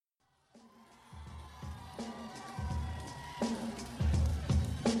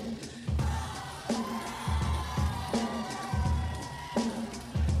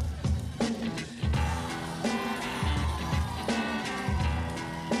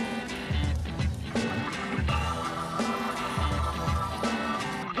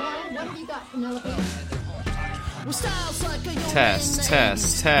Test,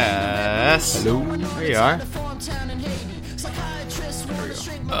 test, test. Hello. There you are.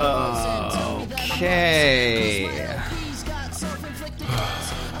 Okay.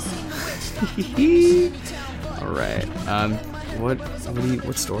 All right.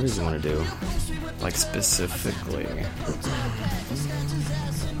 What stories do you want to do? Like specifically?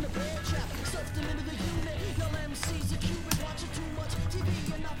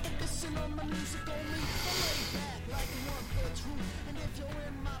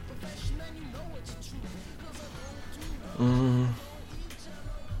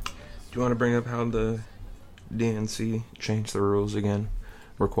 Do you want to bring up how the DNC changed the rules again,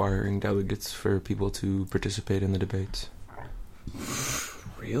 requiring delegates for people to participate in the debates?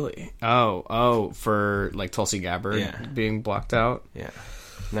 Really? Oh, for like Tulsi Gabbard being blocked out? Yeah.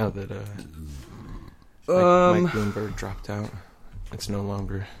 Now that Mike Bloomberg dropped out, it's no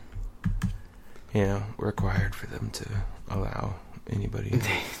longer, required for them to allow anybody.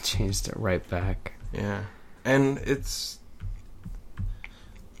 They changed it right back. Yeah. And it's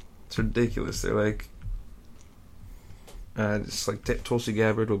ridiculous. They're like, just like Tulsi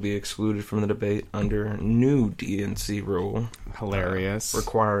Gabbard will be excluded from the debate under new DNC rule. Hilarious.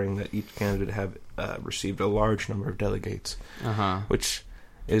 Requiring that each candidate have received a large number of delegates. Which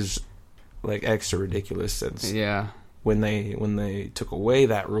is like extra ridiculous since when they took away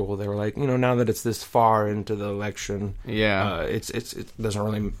that rule, they were like, now that it's this far into the election, it doesn't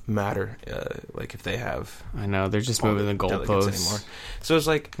really matter like if they have. I know they're just moving the goalposts anymore. So it's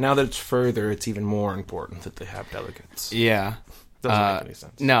like now that it's further, it's even more important that they have delegates. Yeah, doesn't make any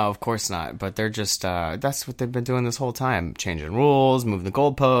sense. No, of course not. But they're just that's what they've been doing this whole time, changing rules, moving the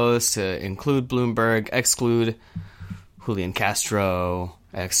goalposts to include Bloomberg, exclude Julian Castro,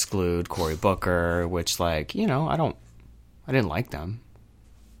 exclude Cory Booker, which I didn't like them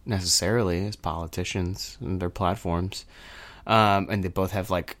necessarily as politicians and their platforms. And they both have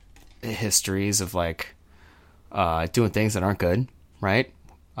histories of doing things that aren't good, right?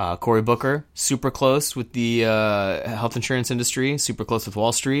 Cory Booker, super close with the health insurance industry, super close with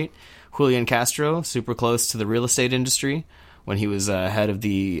Wall Street. Julian Castro, super close to the real estate industry when he was head of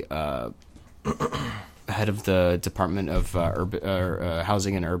the Department of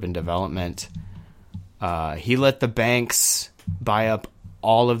Housing and Urban Development. He let the banks buy up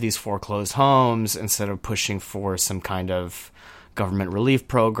all of these foreclosed homes instead of pushing for some kind of government relief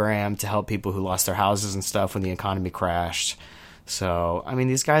program to help people who lost their houses and stuff when the economy crashed. So, I mean,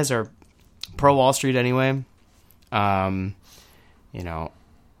 these guys are pro Wall Street anyway. For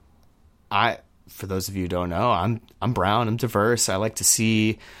those of you who don't know, I'm brown, I'm diverse. I like to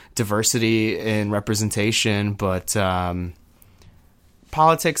see diversity in representation, but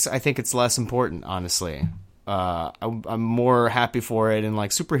politics, I think it's less important, honestly. I'm more happy for it in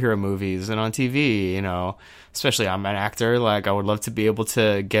superhero movies and on TV, especially I'm an actor. I would love to be able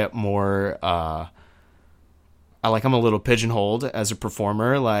to get more, I'm a little pigeonholed as a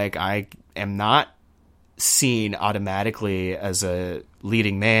performer. I am not seen automatically as a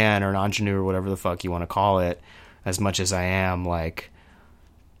leading man or an ingenue or whatever the fuck you want to call it, as much as I am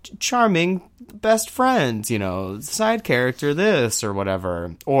charming best friend, side character this or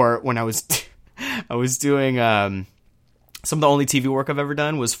whatever. Or when I was doing some of the only TV work I've ever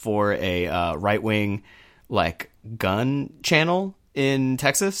done was for a right-wing gun channel in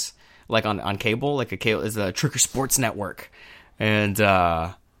Texas, on cable, is a Trigger Sports Network. And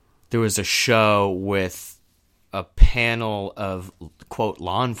there was a show with a panel of, quote,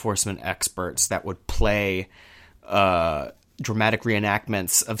 law enforcement experts that would play dramatic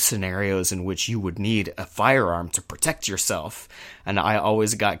reenactments of scenarios in which you would need a firearm to protect yourself. And I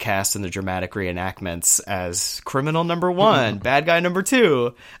always got cast in the dramatic reenactments as criminal number one, bad guy number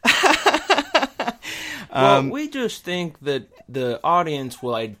two. Well, we just think that the audience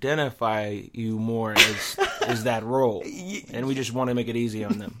will identify you more as that role, and we just want to make it easy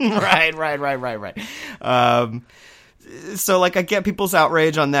on them. Right. So, I get people's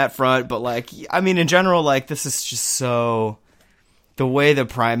outrage on that front, but, in general, this is just so... The way the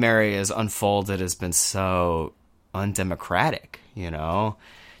primary is unfolded has been so undemocratic,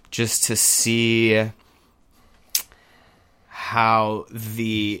 Just to see how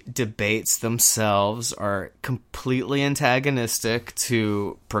the debates themselves are completely antagonistic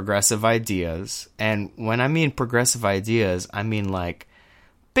to progressive ideas. And when I mean progressive ideas, I mean,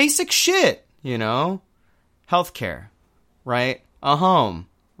 basic shit, Healthcare, right? A home,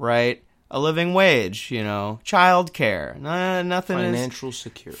 right? A living wage, childcare. Nothing financial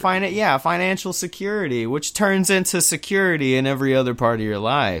security. Financial security, which turns into security in every other part of your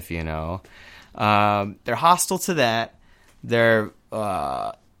life, They're hostile to that. They're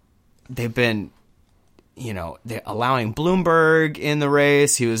they've been, they're allowing Bloomberg in the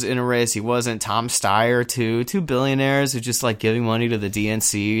race. He was in a race. He wasn't. Tom Steyer, too. Two billionaires who just like giving money to the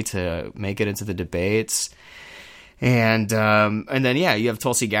DNC to make it into the debates. And then, you have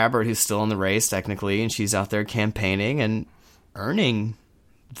Tulsi Gabbard, who's still in the race technically, and she's out there campaigning and earning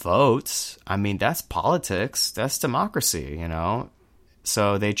votes. I mean, that's politics. That's democracy,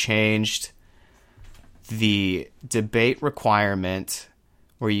 So they changed the debate requirement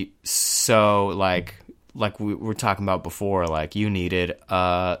where like we were talking about before, like you needed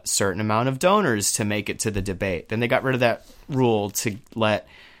a certain amount of donors to make it to the debate. Then they got rid of that rule to let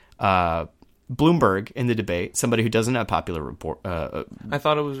Bloomberg in the debate, somebody who doesn't have popular report. I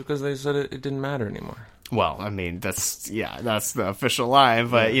thought it was because they said it didn't matter anymore. Well, I mean, that's the official line,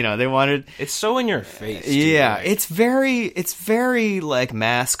 but they wanted. It's so in your face. Yeah, it's very like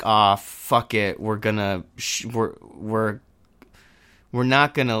mask off. Fuck it, we're gonna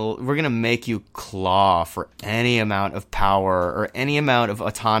make you claw for any amount of power or any amount of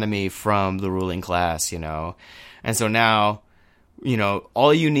autonomy from the ruling class, And so now,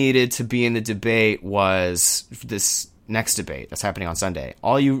 all you needed to be in the debate was this next debate that's happening on Sunday.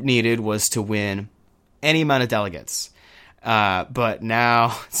 All you needed was to win any amount of delegates. But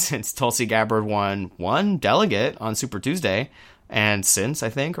now, since Tulsi Gabbard won one delegate on Super Tuesday, and since, I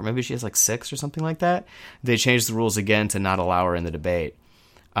think, or maybe she has like 6 or something like that, they changed the rules again to not allow her in the debate.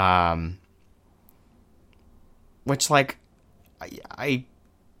 Which, like, I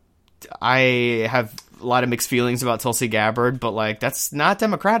have a lot of mixed feelings about Tulsi Gabbard, but, like, that's not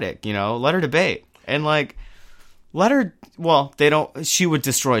democratic, Let her debate. And, like, she would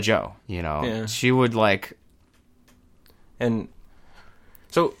destroy Joe, Yeah. She would, like... And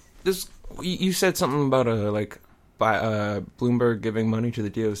so, you said something about, Bloomberg giving money to the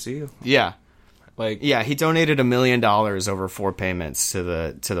DOC? Yeah. He donated $1 million over 4 payments to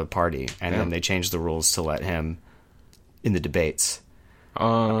the party, and then they changed the rules to let him in the debates.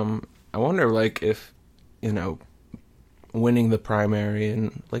 I wonder, if winning the primary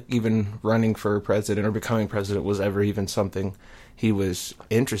and even running for president or becoming president was ever even something he was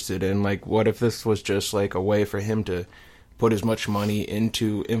interested in. What if this was just a way for him to put as much money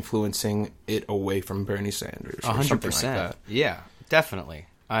into influencing it away from Bernie Sanders? 100%. Something like that. Yeah, definitely.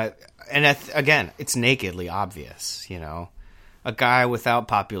 Again, it's nakedly obvious, a guy without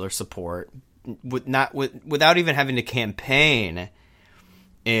popular support, without even having to campaign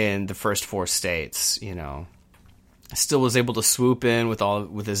in the first 4 states, still was able to swoop in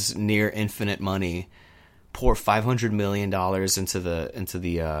with his near infinite money, pour $500 million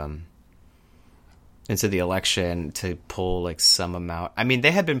into the election to pull some amount. I mean,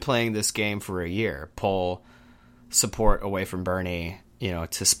 they had been playing this game for a year, pull support away from Bernie,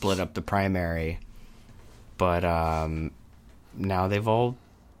 to split up the primary. But now they've all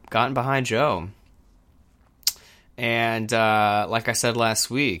gotten behind Joe. And like I said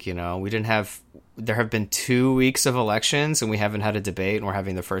last week, there have been 2 weeks of elections and we haven't had a debate, and we're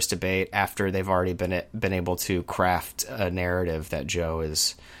having the first debate after they've already been able to craft a narrative that Joe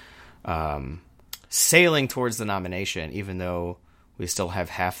is sailing towards the nomination, even though we still have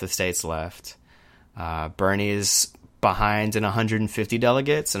half the states left. Bernie is behind in 150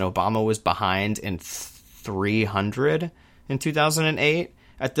 delegates, and Obama was behind in 300 in 2008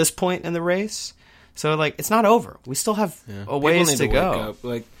 at this point in the race. So, it's not over. We still have a ways to go.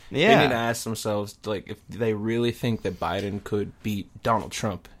 They need to ask themselves, if they really think that Biden could beat Donald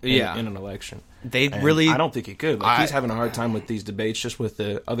Trump in an election. I don't think he could. He's having a hard time with these debates, just with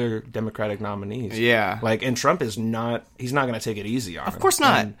the other Democratic nominees. Yeah. And Trump he's not going to take it easy on him. Of course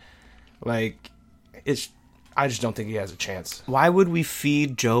not. And, I just don't think he has a chance. Why would we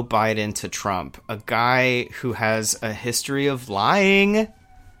feed Joe Biden to Trump, a guy who has a history of lying?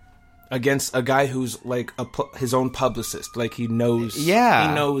 Against a guy who's his own publicist, he knows, he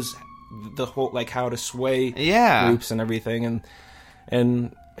knows the whole how to sway groups and everything,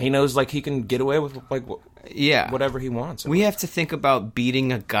 and he knows he can get away with whatever he wants. We have to think about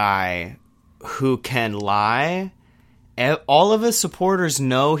beating a guy who can lie. All of his supporters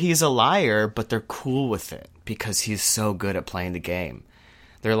know he's a liar, but they're cool with it because he's so good at playing the game.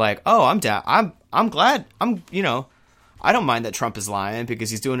 They're like, "Oh, I'm down. I'm glad. I don't mind that Trump is lying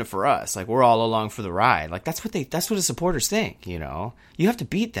because he's doing it for us. We're all along for the ride." That's what his supporters think, You have to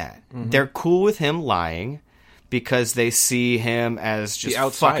beat that. Mm-hmm. They're cool with him lying because they see him as just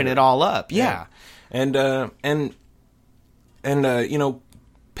fucking it all up. Yeah. And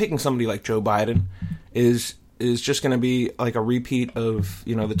picking somebody like Joe Biden is just going to be a repeat of,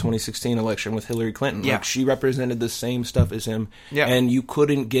 the 2016 election with Hillary Clinton. Yeah. She represented the same stuff as him, and you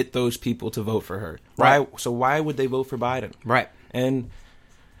couldn't get those people to vote for her. Right. So why would they vote for Biden? Right. And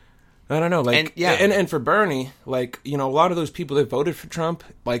I don't know, like, and for Bernie, like, you know, a lot of those people that voted for Trump,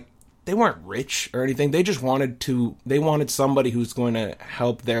 like, they weren't rich or anything. They just wanted somebody who's going to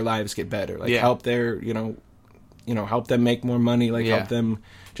help their lives get better, like, help their, you know, help them make more money, like, help them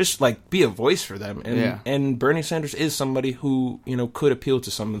just, like, be a voice for them. And Bernie Sanders is somebody who, you know, could appeal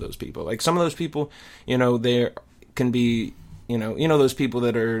to some of those people. Like, some of those people, you know, there can be, you know those people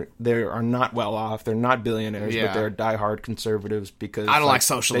that are not well off, they're not billionaires, but they're diehard conservatives because I don't like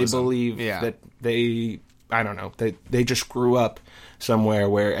socialism. They believe that I don't know, they just grew up somewhere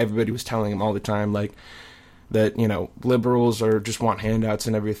where everybody was telling them all the time, like, that, you know, liberals are just want handouts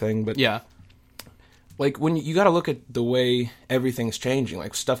and everything. But like, when you got to look at the way everything's changing,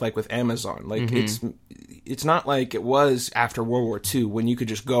 like stuff like with Amazon, like it's not like it was after World War II when you could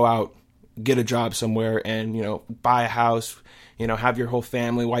just go out, get a job somewhere, and, you know, buy a house, you know, have your whole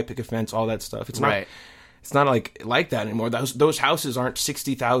family, white picket fence, all that stuff. It's not like that anymore. Those houses aren't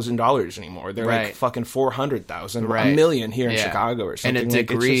 $60,000 anymore. They're like fucking $400,000, $1 million here in Chicago or something. And a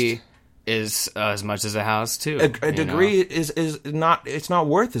degree is as much as a house too. A degree is not. It's not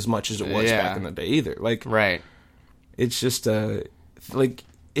worth as much as it was back in the day either. Like, it's just like,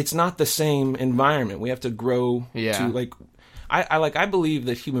 it's not the same environment. We have to grow to, like, I believe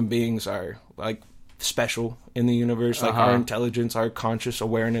that human beings are, like, special in the universe, like our intelligence, our conscious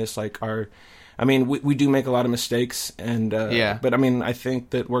awareness, like I mean, we do make a lot of mistakes, and but I mean, I think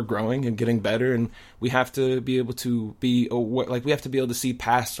that we're growing and getting better, and we have to be able to we have to be able to see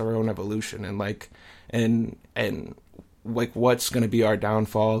past our own evolution, and like what's going to be our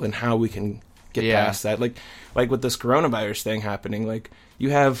downfall and how we can get past that. Like with this coronavirus thing happening, like,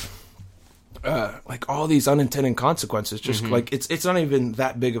 you have like all these unintended consequences. Just like it's not even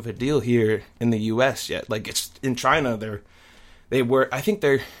that big of a deal here in the U.S. yet. Like, it's in China. I think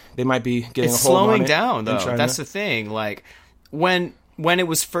they might be getting it's a hold on it. Slowing down though. That's the thing. Like, when it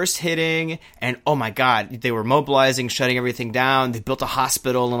was first hitting, and oh my god, they were mobilizing, shutting everything down. They built a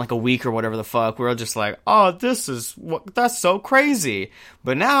hospital in like a week or whatever the fuck. We were just like, oh, that's so crazy.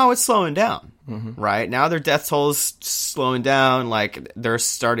 But now it's slowing down. Right now, their death toll is slowing down. Like, they're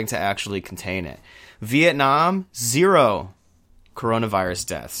starting to actually contain it. Vietnam, 0 coronavirus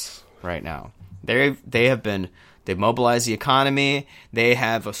deaths right now. They've mobilized the economy. They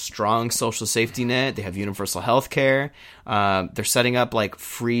have a strong social safety net. They have universal health care. They're setting up, like,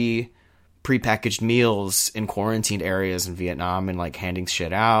 free prepackaged meals in quarantined areas in Vietnam and, like, handing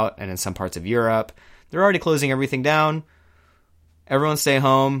shit out. And in some parts of Europe, they're already closing everything down. Everyone stay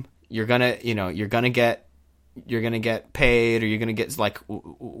home. You're gonna get paid, or you're gonna get, like,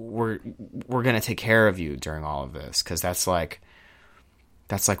 we're gonna take care of you during all of this, because that's like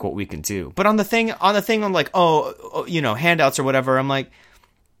what we can do. But on the thing, I'm like, you know, handouts or whatever. I'm like,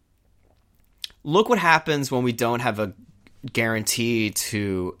 look what happens when we don't have a guarantee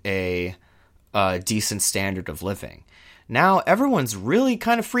to a decent standard of living. Now everyone's really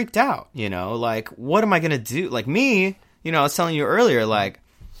kind of freaked out. You know, like, what am I gonna do? Like, me, you know, I was telling you earlier, like,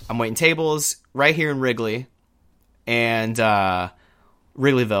 I'm waiting tables right here in Wrigley and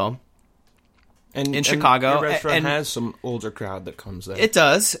Wrigleyville. And in Chicago. Your restaurant has some older crowd that comes there. It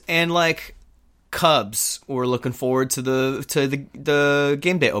does. And, like, Cubs, we're looking forward to the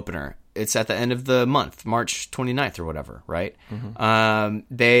game day opener. It's at the end of the month, March 29th or whatever, right?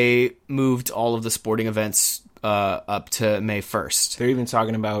 They moved all of the sporting events up to May 1st. They're even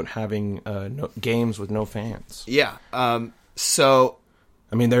talking about having games with no fans. Yeah. So,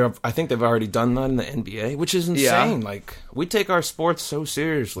 I mean, I think they've already done that in the NBA, which is insane. Like, we take our sports so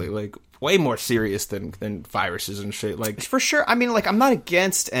seriously, like, way more serious than viruses and shit. Like, for sure. I mean, like, I'm not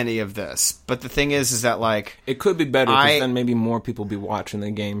against any of this, but the thing is that, like, it could be better, because then maybe more people be watching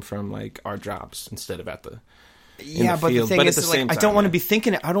the game from, like, our jobs instead of at the but the thing is, like, I don't want to be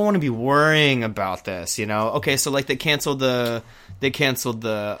thinking. I don't want to be worrying about this. You know? Okay, so, like, they canceled the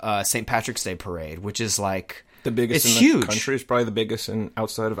St. Patrick's Day parade, which is, like, the biggest in the country. Is probably the biggest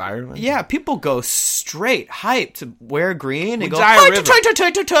outside of Ireland. Yeah, people go straight hype to wear green and go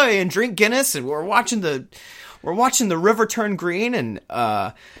and drink Guinness, and we're watching the river turn green, and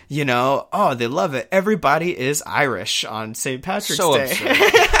you know, they love it. Everybody is Irish on St. Patrick's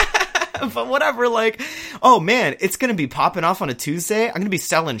Day. But whatever, like, oh man, it's gonna be popping off on a Tuesday. I'm gonna be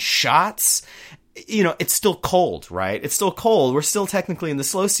selling shots. You know, it's still cold, right? It's still cold. We're still technically in the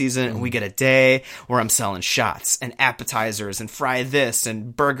slow season, and we get a day where I'm selling shots and appetizers and fry this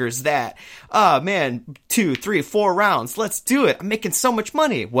and burgers that. Oh, man, 2, 3, 4 rounds. Let's do it. I'm making so much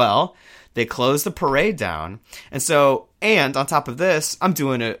money. Well, they closed the parade down. And on top of this, I'm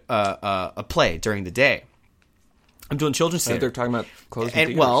doing a play during the day. I'm doing children's theater. They're talking about closing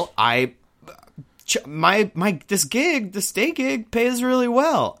theaters. Well, this day gig pays really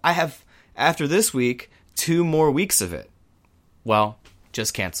well. I have, after this week, 2 more weeks of it. Well,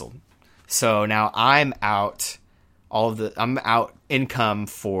 just canceled. So now I'm out income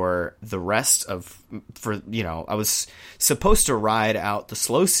for the rest of, I was supposed to ride out the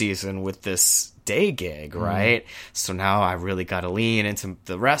slow season with this day gig, right? So now I really got to lean into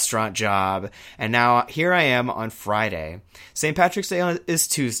the restaurant job. And now here I am on Friday. St. Patrick's Day is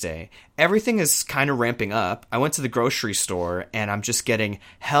Tuesday. Everything is kind of ramping up. I went to the grocery store and I'm just getting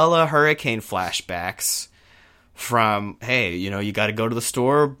hella hurricane flashbacks from, hey, you got to go to the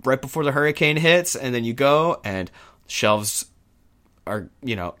store right before the hurricane hits, and then you go and shelves are,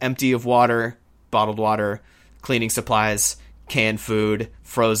 empty of water, bottled water, cleaning supplies, canned food,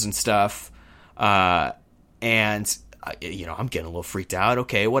 frozen stuff. And, I'm getting a little freaked out.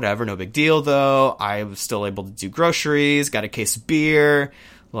 Okay, whatever. No big deal, though. I was still able to do groceries, got a case of beer,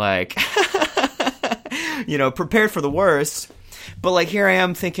 prepared for the worst. But, here I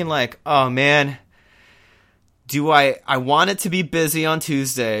am thinking, oh, man, I want it to be busy on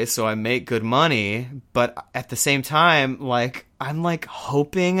Tuesday so I make good money, but at the same time, I'm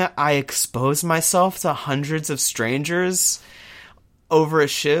hoping I expose myself to hundreds of strangers over a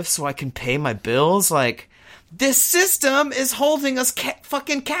shift so I can pay my bills. This system is holding us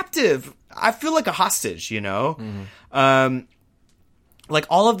fucking captive. I feel like a hostage, Mm-hmm.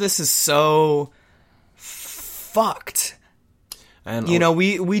 All of this is so fucked. And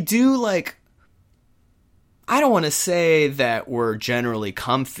we do I don't want to say that we're generally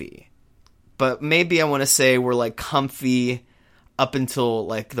comfy, but maybe I want to say we're comfy up until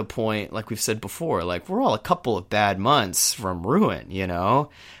the point, we've said before, we're all a couple of bad months from ruin,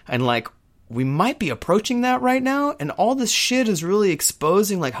 and we might be approaching that right now. And all this shit is really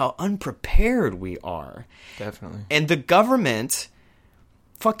exposing how unprepared we are. Definitely. And the government,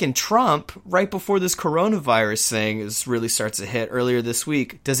 fucking Trump, right before this coronavirus thing really starts to hit earlier this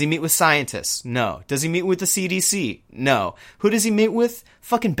week, does he meet with scientists? No. Does he meet with the CDC? No. Who does he meet with?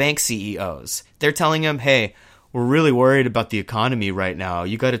 Fucking bank CEOs. They're telling him, hey, we're really worried about the economy right now.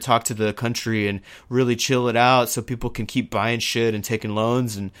 You got to talk to the country and really chill it out so people can keep buying shit and taking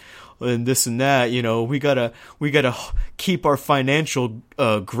loans and this and that. We gotta keep our financial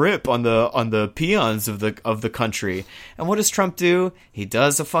grip on the peons of the country. And what does Trump do? He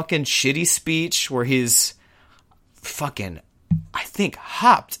does a fucking shitty speech where he's fucking, I think,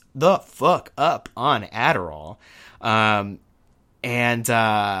 hopped the fuck up on Adderall, and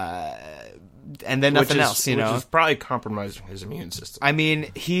then nothing else. Which is probably compromising his immune system. I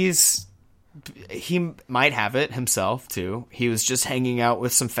mean, he might have it himself, too. He was just hanging out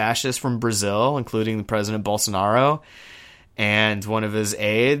with some fascists from Brazil, including President Bolsonaro and one of his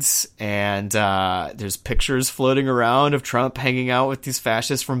aides. And there's pictures floating around of Trump hanging out with these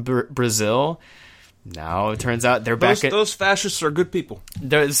fascists from Brazil. Now it turns out they're back. Those fascists are good people.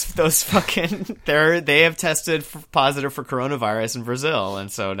 Those fucking they have tested positive for coronavirus in Brazil, and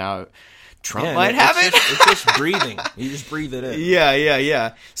so now Trump might have it. It's just breathing. You just breathe it in.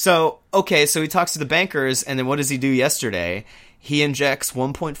 Yeah. So, so he talks to the bankers, and then what does he do yesterday? He injects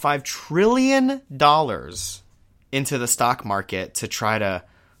 $1.5 trillion into the stock market to try to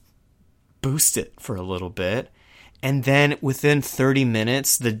boost it for a little bit. And then within 30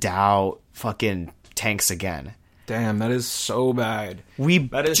 minutes, the Dow fucking tanks again. Damn, that is so bad.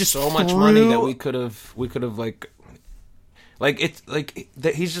 That is just so much money that we could have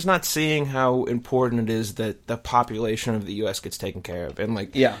he's just not seeing how important it is that the population of the U.S. gets taken care of, and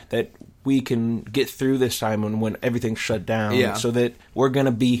that we can get through this time when everything's shut down, so that we're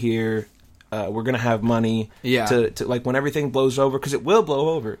gonna be here, we're gonna have money, to when everything blows over, because it will blow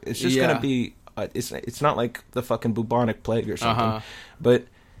over. It's just gonna be, it's not like the fucking bubonic plague or something, but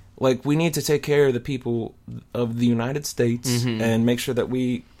we need to take care of the people of the United States and make sure that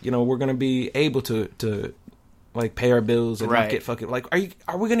we're gonna be able to pay our bills and not get fucking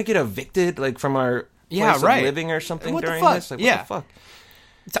are we gonna get evicted from our place of living or something during this? What the fuck?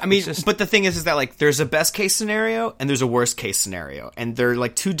 I mean, but the thing is that there's a best case scenario and there's a worst case scenario, and they're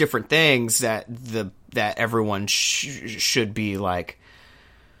two different things that everyone should be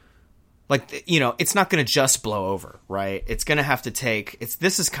it's not gonna just blow over, right? It's gonna have to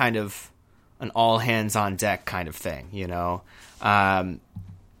this is kind of an all hands on deck kind of thing, but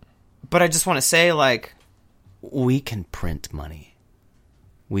I just want to say we can print money.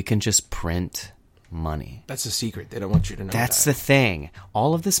 We can just print money. That's a secret. They don't want you to know. That's the thing.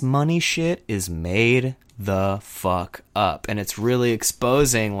 All of this money shit is made the fuck up. And it's really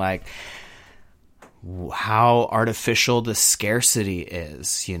exposing how artificial the scarcity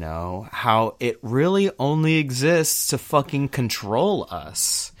is, how it really only exists to fucking control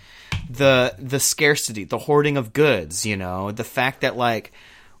us. the scarcity, the hoarding of goods, you know, the fact that like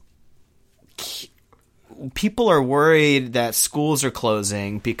people are worried that schools are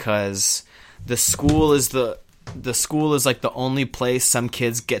closing because the school is like the only place some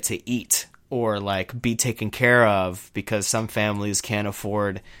kids get to eat or like be taken care of because some families can't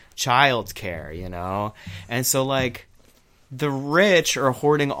afford childcare, you know? And so like the rich are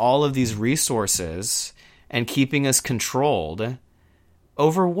hoarding all of these resources and keeping us controlled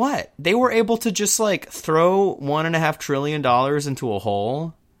over what? They were able to just like throw $1.5 trillion into a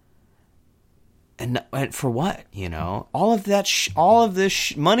hole. And for what, you know? All of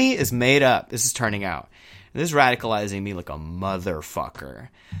this money is made up. This is turning out. This is radicalizing me like a motherfucker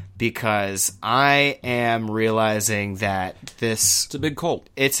because I am realizing that it's a big cult.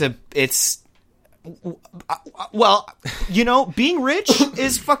 Well, you know, being rich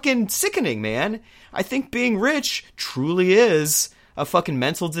is fucking sickening, man. I think being rich truly is a fucking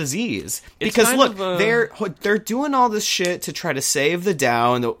mental disease because look, they're doing all this shit to try to save the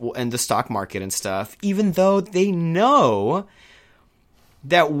Dow and the stock market and stuff, even though they know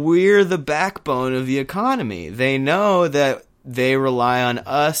that we're the backbone of the economy. They know that they rely on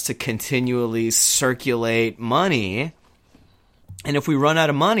us to continually circulate money, and if we run out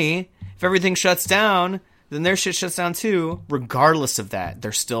of money, if everything shuts down, then their shit shuts down too. Regardless of that,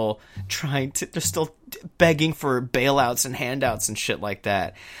 they're still begging for bailouts and handouts and shit like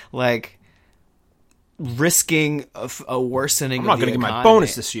that. Like, risking a worsening of the economy. I'm not going to get my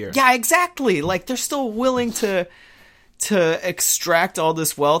bonus this year. Yeah, exactly. Like, they're still willing to extract all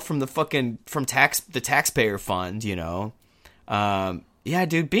this wealth from the taxpayer fund, you know? Yeah,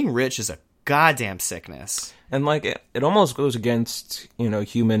 dude, being rich is a goddamn sickness. And like it almost goes against, you know,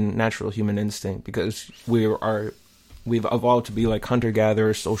 natural human instinct because we've evolved to be like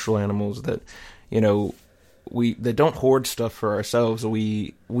hunter-gatherers, social animals that, you know, that don't hoard stuff for ourselves.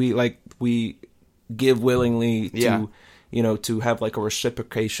 We give willingly to, you know, to have like a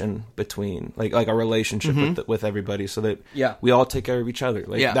reciprocation between like a relationship with everybody, so that we all take care of each other.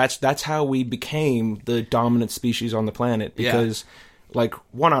 Like that's how we became the dominant species on the planet because. Like,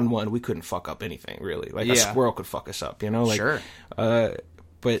 one-on-one, we couldn't fuck up anything, really. Like, a squirrel could fuck us up, you know? Like, sure.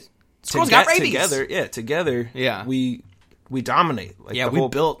 But squirrels got rabies. Together, we dominate. Like, we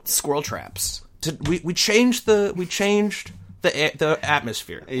built squirrel traps. We changed the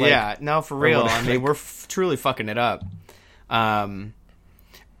atmosphere. Like, no, for real. I mean, we're truly fucking it up. In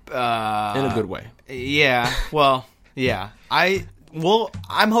a good way. Yeah, well, yeah. I'm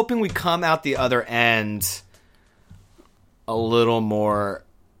hoping we come out the other end a little more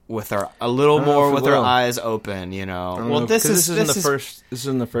with our eyes open, you know. Well, this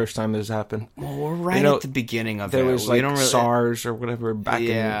isn't the first time this happened. Well, we're right at the beginning of it. There was like SARS or whatever back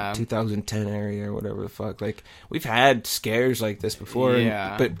in 2010 area or whatever the fuck. Like, we've had scares like this before,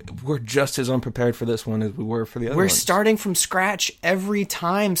 but we're just as unprepared for this one as we were for the other ones. We're starting from scratch every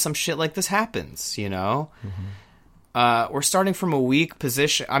time some shit like this happens, you know. We're starting from a weak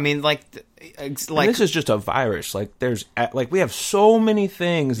position. I mean, like this is just a virus. Like, we have so many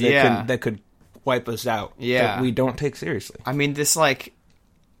things that could wipe us out. That we don't take seriously. I mean, this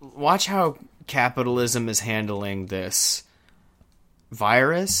watch how capitalism is handling this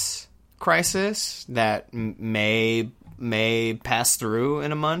virus crisis that may pass through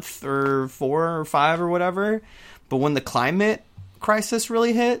in a month or 4 or 5 or whatever. But when the climate crisis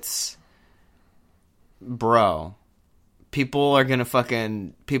really hits, bro. People are gonna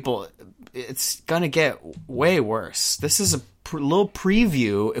it's gonna get way worse. This is a little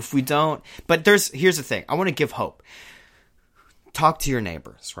preview if we don't. But here's the thing. I want to give hope. Talk to your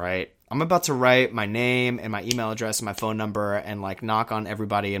neighbors, right? I'm about to write my name and my email address and my phone number and like knock on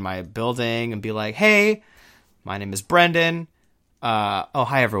everybody in my building and be like, hey, my name is Brendon.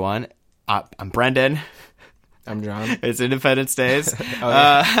 Hi everyone. I'm Brendon. I'm John. It's Independence Days.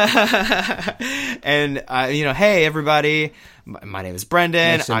 And, hey, everybody, my name is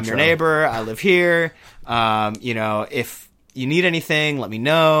Brendon. Nice I'm your neighbor. I live here. If you need anything, let me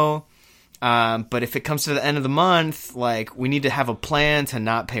know. But if it comes to the end of the month, like, we need to have a plan to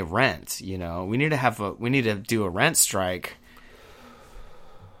not pay rent, you know? We need to do a rent strike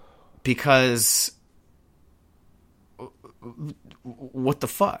because what the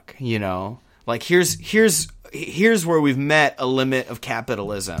fuck, you know? Like, here's where we've met a limit of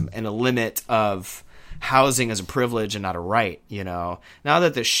capitalism and a limit of housing as a privilege and not a right, you know? Now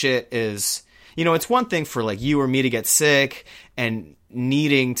that this shit is, you know, it's one thing for like you or me to get sick and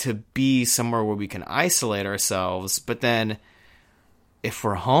needing to be somewhere where we can isolate ourselves, but then if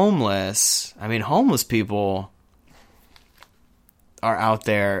we're homeless, I mean, homeless people are out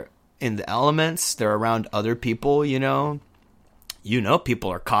there in the elements, they're around other people, you know?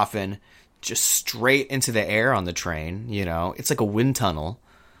 People are coughing just straight into the air on the train. It's like a wind tunnel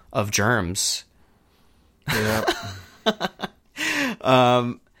of germs. Yeah.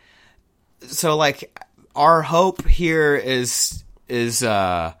 So like our hope here is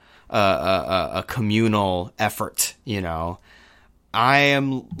a communal effort. I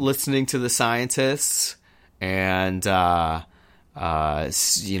am listening to the scientists and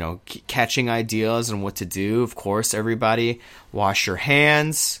catching ideas on what to do. Of course, everybody wash your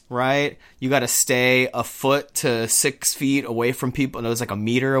hands, right? You got to stay a foot to 6 feet away from people. No, it's like a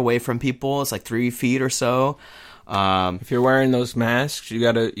meter away from people. It's like 3 feet or so. If you're wearing those masks, you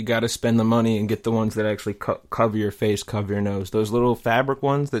gotta spend the money and get the ones that actually cover your face, cover your nose. Those little fabric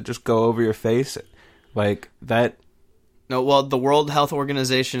ones that just go over your face, like that. No, well, the World Health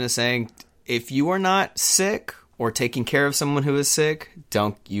Organization is saying if you are not sick or taking care of someone who is sick,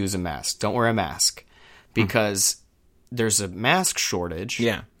 don't use a mask. Don't wear a mask because there's a mask shortage.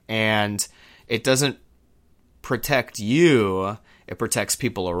 Yeah. And it doesn't protect you. It protects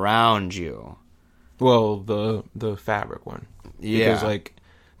people around you. Well, the fabric one. Yeah. Because, like,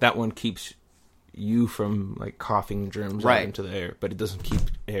 that one keeps you from, like, coughing germs out into the air, but it doesn't keep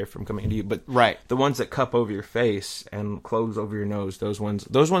air from coming into you. But the ones that cup over your face and close over your nose, those ones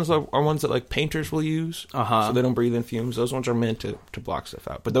are ones that, like, painters will use, so they don't breathe in fumes. Those ones are meant to block stuff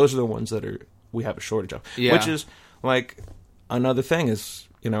out. But those are the ones that we have a shortage of. Yeah. Which is, like, another thing is,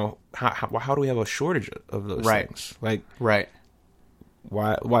 how do we have a shortage of those things? Like,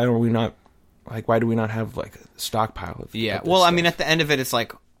 why are we not... Like, why do we not have, like, a stockpile of Yeah, of well, stuff? I mean, at the end of it, it's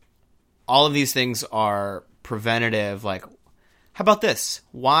like, all of these things are preventative. Like, how about this?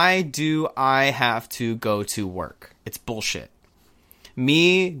 Why do I have to go to work? It's bullshit.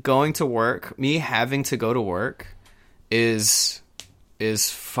 Me going to work, me having to go to work is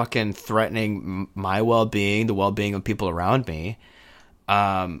fucking threatening my well-being, the well-being of people around me.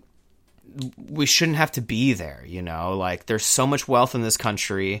 We shouldn't have to be there, like there's so much wealth in this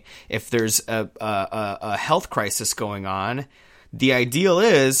country. If there's a health crisis going on, the ideal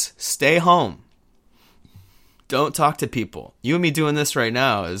is stay home. Don't talk to people. You and me doing this right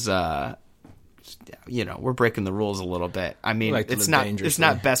now is, we're breaking the rules a little bit. I mean, it's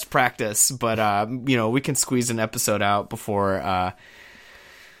not best practice, but, we can squeeze an episode out before,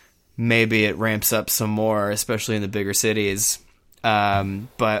 maybe it ramps up some more, especially in the bigger cities.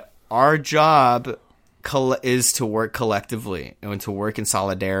 But our job is to work collectively and to work in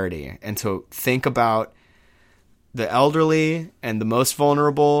solidarity and to think about the elderly and the most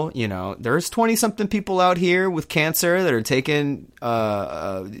vulnerable. There's 20-something people out here with cancer that are taking,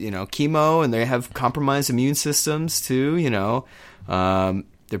 chemo, and they have compromised immune systems too. There are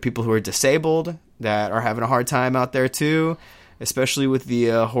people who are disabled that are having a hard time out there too, especially with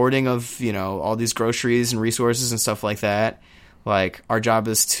the hoarding of, all these groceries and resources and stuff like that. Like, our job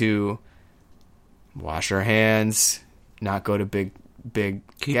is to wash our hands, not go to big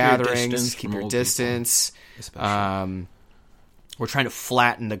gatherings, keep your distance. We're trying to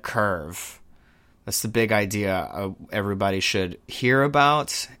flatten the curve. That's the big idea everybody should hear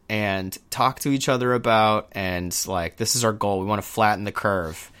about and talk to each other about. And, like, this is our goal. We want to flatten the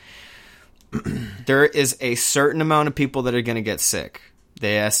curve. There is a certain amount of people that are going to get sick.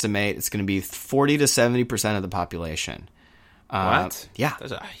 They estimate it's going to be 40 to 70% of the population. What? Yeah.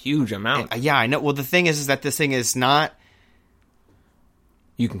 That's a huge amount. Yeah, I know. Well, the thing is that this thing is not...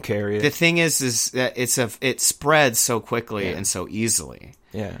 You can carry it. The thing is that it spreads so quickly and so easily.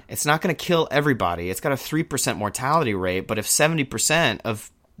 Yeah. It's not going to kill everybody. It's got a 3% mortality rate, but if 70%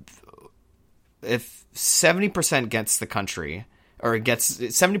 gets the country, or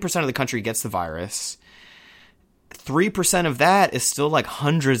 70% of the country gets the virus, 3% of that is still like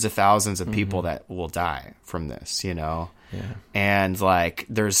hundreds of thousands of people that will die from this, Yeah. And like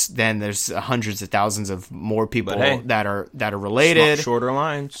there's hundreds of thousands of more people that are related. Shorter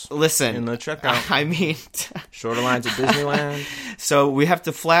lines. Listen, in the checkout. I mean, shorter lines at Disneyland. So we have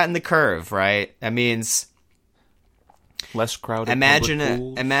to flatten the curve, right? That means less crowded.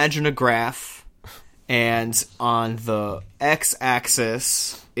 Imagine a graph, and on the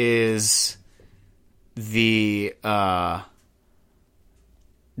x-axis is the amount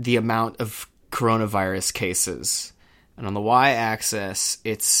of coronavirus cases. And on the y-axis,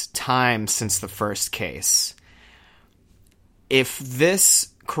 it's time since the first case. If this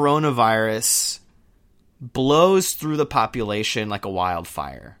coronavirus blows through the population like a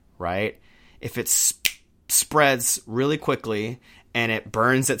wildfire, right? If it spreads really quickly and it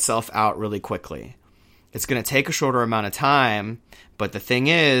burns itself out really quickly, it's going to take a shorter amount of time. But the thing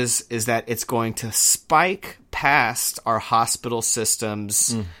is that it's going to spike past our hospital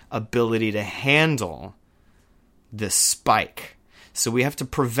system's ability to handle this spike. So we have to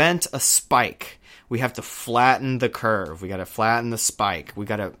prevent a spike. We have to flatten the curve. We got to flatten the spike. We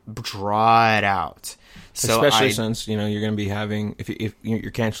got to draw it out. So especially since, you know, you're going to be having, if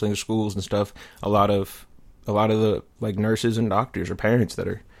you're canceling the schools and stuff, a lot of the like nurses and doctors or parents that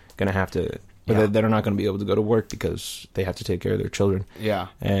are going to have to, that are not going to be able to go to work because they have to take care of their children. Yeah.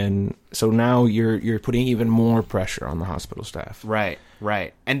 And so now you're putting even more pressure on the hospital staff. Right.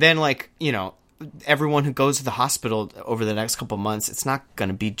 And then, like, you know, everyone who goes to the hospital over the next couple of months, it's not going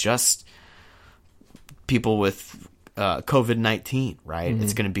to be just people with COVID-19, right?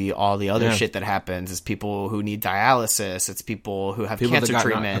 It's going to be all the other shit that happens. It's people who need dialysis. It's people who have cancer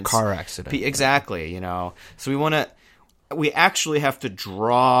treatments. A car accident. Exactly, you know. So we actually have to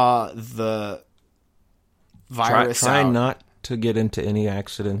draw the virus out. Try not to get into any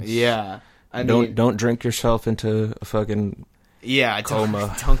accidents. Yeah. Don't drink yourself into a fucking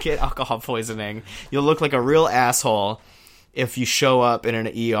coma. Don't get alcohol poisoning. You'll look like a real asshole if you show up in an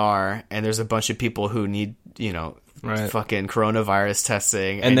ER and there's a bunch of people who need, you know, fucking coronavirus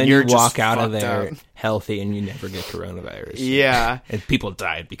testing, and then you're you walk out of there up healthy and you never get coronavirus. Yeah. And people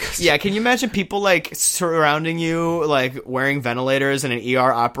died because... Yeah, can you imagine people, like, surrounding you, like, wearing ventilators in an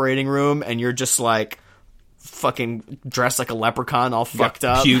ER operating room, and you're just, like, fucking dressed like a leprechaun, all fucked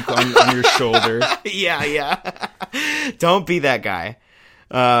up? Puke on your shoulder. Yeah. Don't be that guy.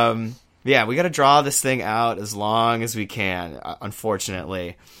 Yeah, we got to draw this thing out as long as we can,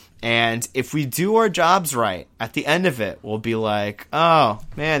 unfortunately. And if we do our jobs right, at the end of it, we'll be like, oh,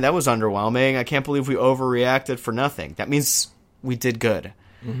 man, that was underwhelming. I can't believe we overreacted for nothing. That means we did good.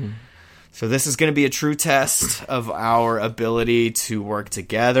 Mm-hmm. So this is going to be a true test of our ability to work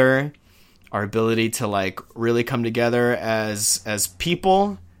together, our ability to, like, really come together as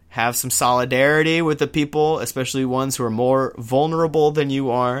people, have some solidarity with the people, especially ones who are more vulnerable than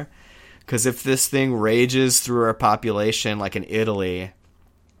you are. Because if this thing rages through our population, like in Italy,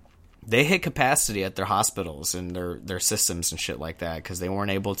 they hit capacity at their hospitals and their systems and shit like that because they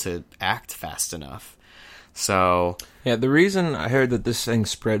weren't able to act fast enough. So yeah, the reason I heard that this thing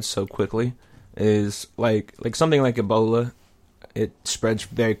spreads so quickly is like something like Ebola. It spreads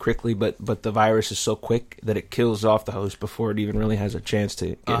very quickly, but the virus is so quick that it kills off the host before it even really has a chance to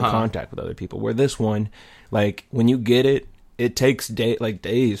get in contact with other people. Where this one, like when you get it, it takes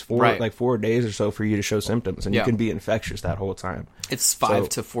days, 4 days or so for you to show symptoms, and you can be infectious that whole time. It's 5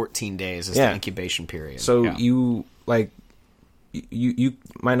 to 14 days is the incubation period. So you you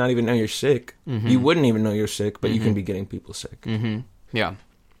might not even know you're sick. Mm-hmm. You wouldn't even know you're sick, but you can be getting people sick. Mm-hmm. Yeah,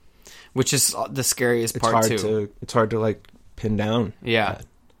 which is the scariest part too. It's hard to like pin down. Yeah,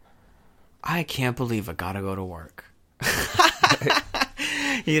 I can't believe I gotta go to work.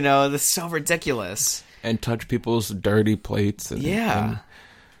 You know, this is so ridiculous. And touch people's dirty plates and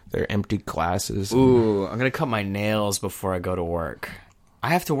their empty glasses. Ooh, I'm going to cut my nails before I go to work. I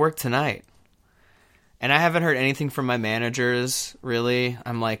have to work tonight. And I haven't heard anything from my managers, really.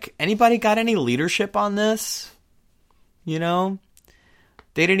 I'm like, anybody got any leadership on this? You know?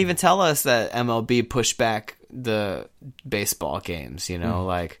 They didn't even tell us that MLB pushed back the baseball games, you know?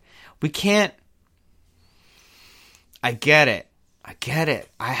 Like, we can't... I get it.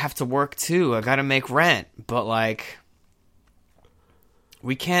 I have to work too. I gotta make rent. But, like,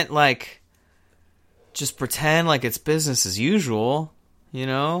 we can't, like, just pretend like it's business as usual, you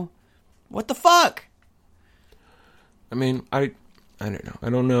know? What the fuck? I mean, I don't know. I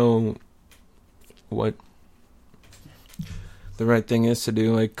don't know what the right thing is to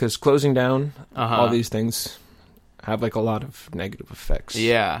do. Like, because closing down all these things have, like, a lot of negative effects.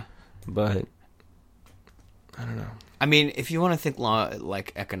 Yeah. But, I don't know. I mean, if you want to think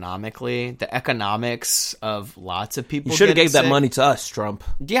like economically, the economics of lots of people. You should have gave that money to us, Trump.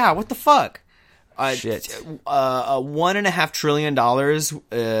 Yeah, what the fuck? Shit. $1.5 trillion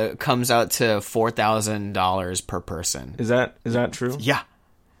comes out to $4,000 per person. Is that true? Yeah.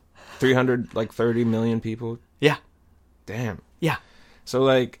 30 million people. Yeah. Damn. Yeah. So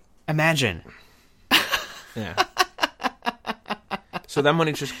like, imagine. Yeah. So that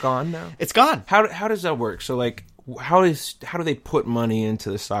money's just gone now? It's gone. How does that work? So like, how do they put money into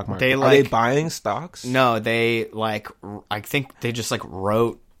the stock market? Are they buying stocks? No, they I think they just like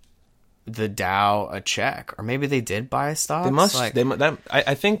wrote the Dow a check, or maybe they did buy stocks. They must.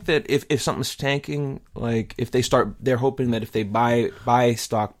 I think that if something's tanking, like if they start, they're hoping that if they buy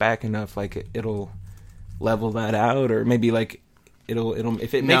stock back enough, like it'll level that out, or maybe like it'll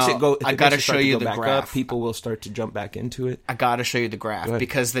if it makes it go. If I gotta show you the graph. Up, people will start to jump back into it. I gotta show you the graph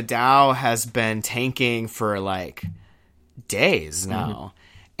because the Dow has been tanking for like days now,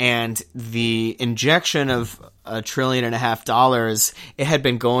 and the injection of $1.5 trillion, it had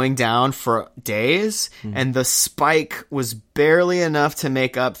been going down for days, and the spike was barely enough to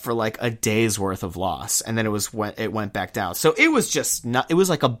make up for like a day's worth of loss, and then it went back down. So it was just not, it was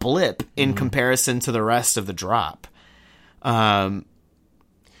like a blip in comparison to the rest of the drop. Gone.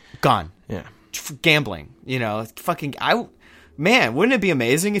 Yeah. Gambling, man, wouldn't it be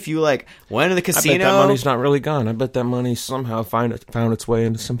amazing if you like went to the casino? I bet that money's not really gone. I bet that money somehow found its way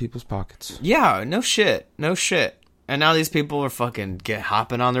into some people's pockets. Yeah, no shit. And now these people are fucking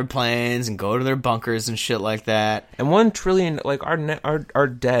hopping on their planes and go to their bunkers and shit like that. And 1 trillion, like our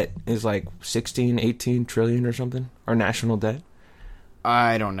debt is like 16, 18 trillion or something. Our national debt.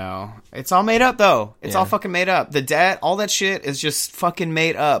 I don't know. It's all made up, though. It's all fucking made up. The debt, all that shit is just fucking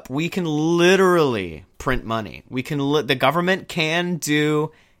made up. We can literally print money. The government can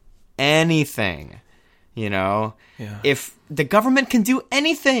do anything, Yeah. If the government can do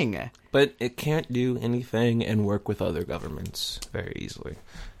anything. But it can't do anything and work with other governments very easily.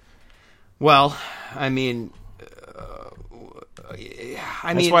 Well, I mean...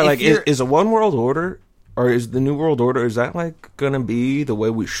 That's why, like, is a one world order... Or is the New World Order, is that, like, going to be the way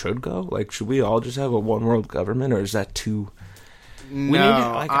we should go? Like, should we all just have a one-world government, or is that too...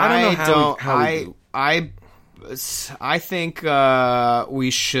 No, I think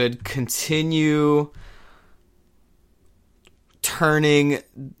we should continue turning...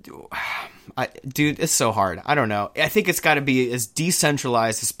 Dude, it's so hard. I don't know. I think it's got to be as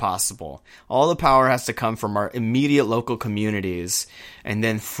decentralized as possible. All the power has to come from our immediate local communities, and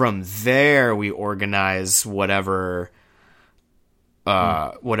then from there we organize whatever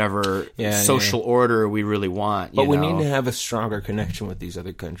social order we really want. But we need to have a stronger connection with these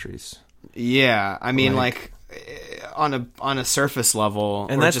other countries. Yeah, I mean, like on a surface level,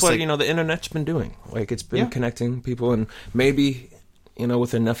 and that's what the internet's been doing. Like, it's been connecting people, and maybe.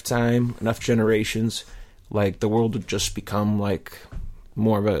 With enough time, enough generations, like, the world would just become, like,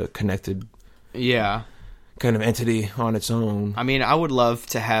 more of a connected kind of entity on its own. I mean, I would love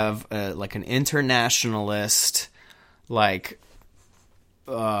to have, like, an internationalist, like,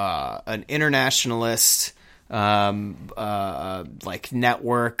 like,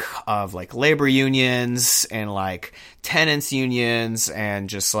 network of, like, labor unions and, like, tenants unions and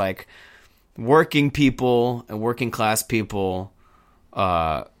just, like, working people and working class people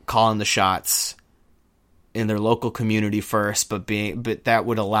calling the shots in their local community first, but that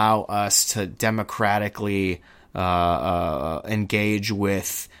would allow us to democratically engage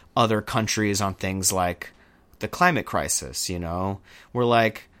with other countries on things like the climate crisis. We're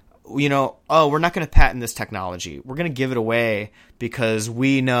like, we're not going to patent this technology. We're going to give it away because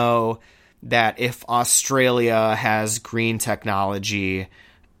we know that if Australia has green technology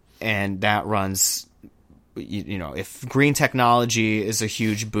and that runs. If green technology is a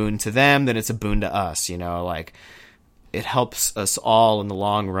huge boon to them, then it's a boon to us, like it helps us all in the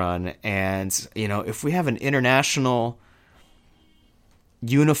long run. And, if we have an international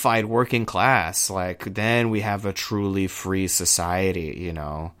unified working class, like then we have a truly free society,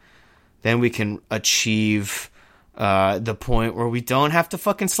 then we can achieve the point where we don't have to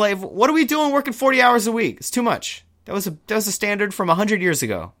fucking slave. What are we doing working 40 hours a week? It's too much. That was a standard from 100 years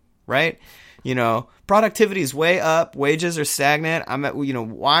ago, right? Productivity is way up. Wages are stagnant.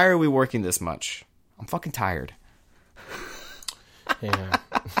 Why are we working this much? I'm fucking tired. Yeah.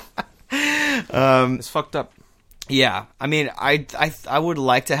 It's fucked up. Yeah. I mean, I would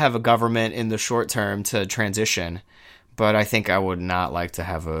like to have a government in the short term to transition, but I think I would not like to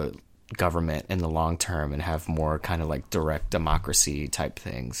have a government in the long term and have more kind of like direct democracy type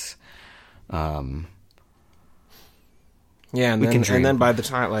things. Yeah. And then by the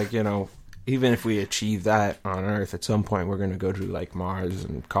time, like, even if we achieve that on Earth, at some point we're going to go to, like, Mars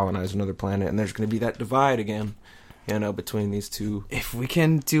and colonize another planet, and there's going to be that divide again, between these two. If we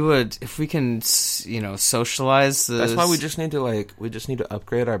can socialize this. That's why we just need to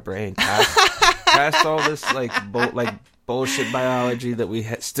upgrade our brain past all this, like, bullshit biology that we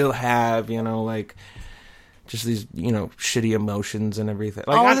still have, like, just these, shitty emotions and everything.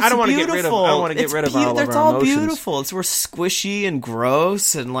 Like, I don't want to get rid of. I don't want to get rid of all of our emotions. It's all beautiful. We're squishy and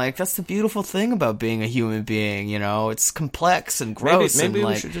gross, and like that's the beautiful thing about being a human being. It's complex and gross. Maybe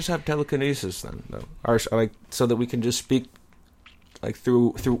we should just have telekinesis then, though, or like so that we can just speak like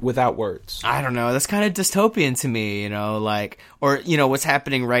through without words. I don't know. That's kind of dystopian to me. Like what's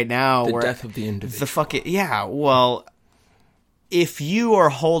happening right now. The death of the individual. Well. if you are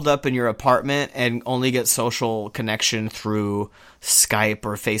holed up in your apartment and only get social connection through Skype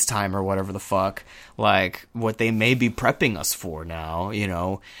or FaceTime or whatever the fuck, like what they may be prepping us for now, you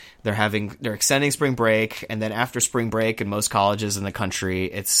know, they're extending spring break, and then after spring break in most colleges in the country,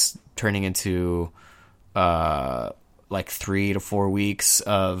 it's turning into like 3 to 4 weeks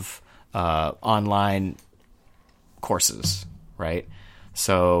of online courses, right?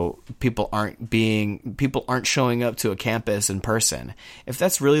 So people aren't showing up to a campus in person. If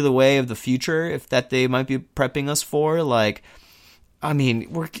that's really the way of the future, if that they might be prepping us for, like, I mean,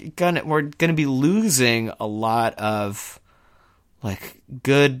 we're gonna be losing a lot of like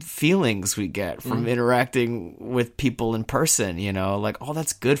good feelings we get from interacting with people in person, you know, like, oh,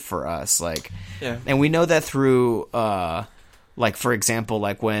 that's good for us. Like, yeah. And we know that through, like, for example,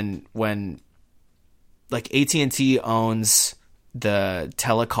 like when like AT&T owns the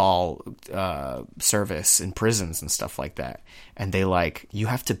telecall service in prisons and stuff like that, and they like, you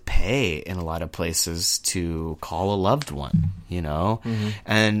have to pay in a lot of places to call a loved one, you know,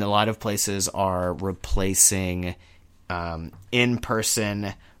 and a lot of places are replacing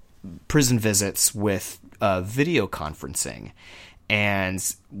in-person prison visits with video conferencing,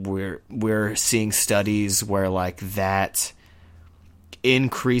 and we're seeing studies where like that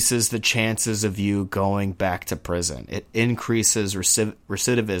increases the chances of you going back to prison. It increases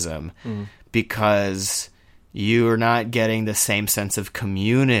recidivism because you're not getting the same sense of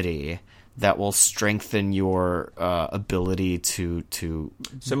community that will strengthen your ability to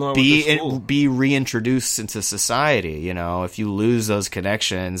be reintroduced into society. You know, if you lose those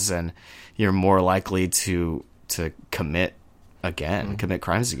connections, then you're more likely to commit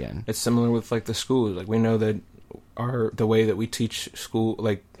crimes again. It's similar with like the schools. Like we know that the way that we teach school,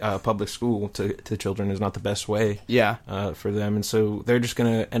 like public school to children, is not the best way. Yeah. For them, and so they're just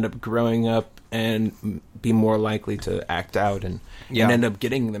gonna end up growing up and be more likely to act out and end up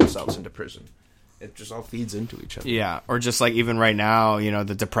getting themselves into prison. It just all feeds into each other. Yeah, or just like even right now, you know,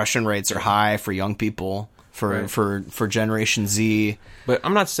 the depression rates are high for young people, for Generation Z. But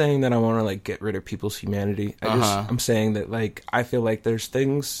I'm not saying that I want to like get rid of people's humanity. I'm saying that like I feel like there's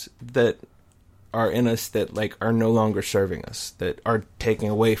things that are in us that like are no longer serving us, that are taking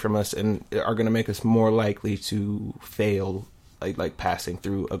away from us and are going to make us more likely to fail, like passing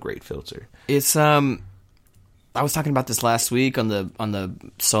through a great filter. It's I was talking about this last week on the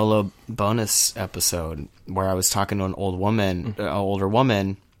solo bonus episode where I was talking to an older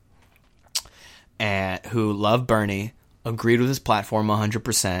woman, and who loved Bernie, agreed with his platform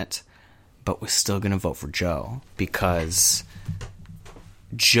 100%, but was still going to vote for Joe because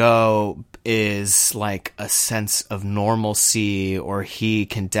Joe is like a sense of normalcy, or he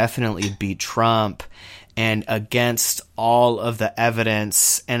can definitely beat Trump, and against all of the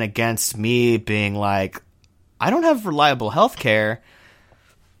evidence and against me being like, I don't have reliable health care.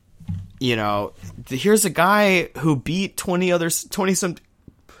 You know, here's a guy who beat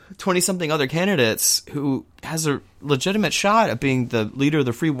 20-something other candidates who has a legitimate shot at being the leader of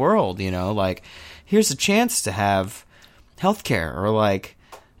the free world, you know, like, here's a chance to have health care, or like,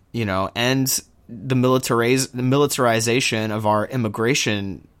 you know, end the militarization of our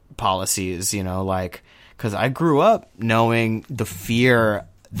immigration policies, you know, like, because I grew up knowing the fear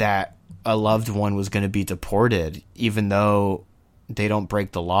that a loved one was going to be deported, even though they don't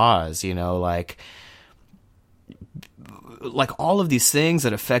break the laws, you know, like all of these things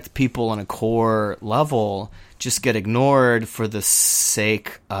that affect people on a core level just get ignored for the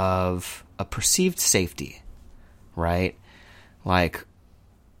sake of a perceived safety, right? Like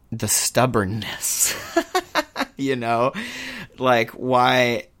the stubbornness, you know, like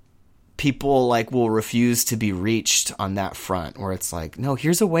why people like will refuse to be reached on that front, where it's like, no,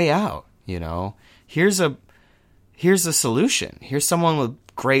 here's a way out, you know, here's a solution. Here's someone with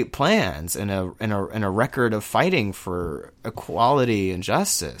great plans and a record of fighting for equality and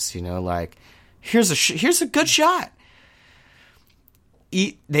justice, you know, like here's a good shot.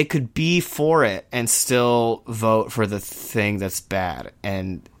 They could be for it and still vote for the thing that's bad.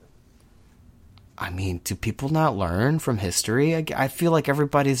 And I mean, do people not learn from history? I feel like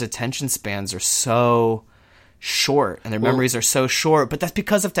everybody's attention spans are so short and their memories are so short, but that's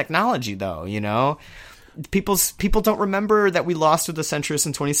because of technology, though, you know? People don't remember that we lost to the centrists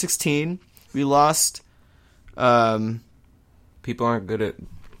in 2016. We lost. People aren't good at,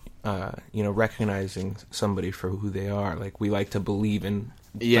 recognizing somebody for who they are. Like, we like to believe in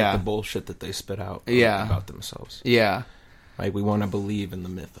like, the bullshit that they spit out about themselves. Yeah. Like, we want to believe in the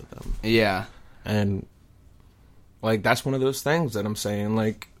myth of them. Yeah. And, like, that's one of those things that I'm saying,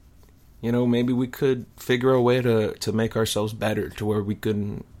 like, you know, maybe we could figure a way to make ourselves better, to where we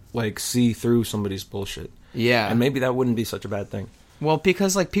can like see through somebody's bullshit. Yeah. And maybe that wouldn't be such a bad thing. Well,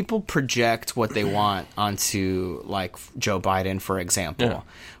 because like people project what they want onto like Joe Biden, for example. Yeah.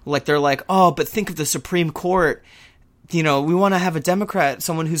 Like they're like, oh, but think of the Supreme Court. You know, we want to have a Democrat,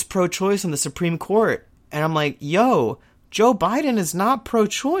 someone who's pro-choice on the Supreme Court. And I'm like, yo, Joe Biden is not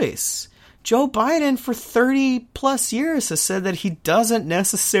pro-choice. Joe Biden for 30 plus years has said that he doesn't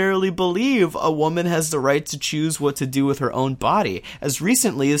necessarily believe a woman has the right to choose what to do with her own body. As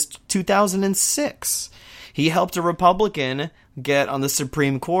recently as 2006, he helped a Republican get on the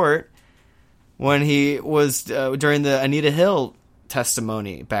Supreme Court when he was during the Anita Hill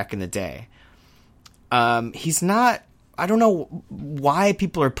testimony back in the day. He's not. I don't know why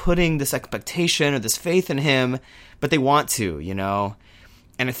people are putting this expectation or this faith in him, but they want to, you know.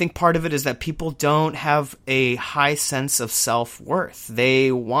 And I think part of it is that people don't have a high sense of self-worth.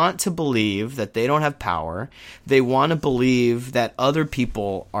 They want to believe that they don't have power. They want to believe that other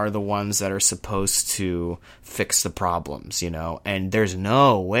people are the ones that are supposed to fix the problems, you know, and there's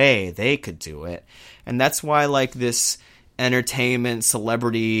no way they could do it. And that's why, like, this entertainment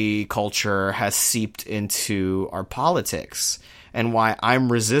celebrity culture has seeped into our politics, and why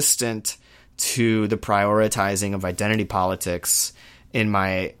I'm resistant to the prioritizing of identity politics in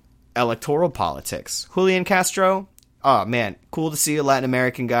my electoral politics. Julian Castro, oh man, cool to see a Latin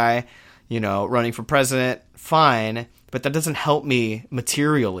American guy, you know, running for president, fine, but that doesn't help me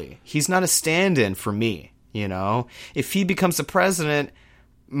materially. He's not a stand-in for me, you know. If he becomes the president,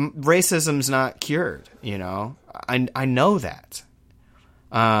 racism's not cured, you know. I know that.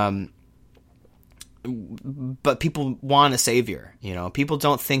 But people want a savior, you know. People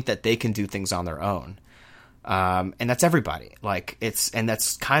don't think that they can do things on their own. And that's everybody. Like, and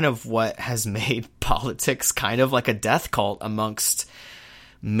that's kind of what has made politics kind of like a death cult amongst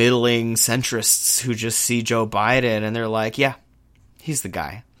middling centrists who just see Joe Biden and they're like, yeah, he's the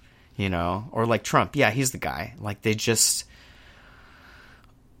guy, you know, or like Trump. Yeah, he's the guy. Like it's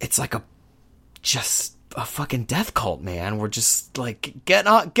like just a fucking death cult, man. We're just like, get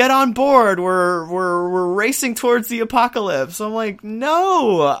on board. We're racing towards the apocalypse. I'm like,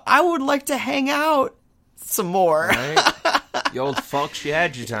 no, I would like to hang out some more. Right? You old fucks, you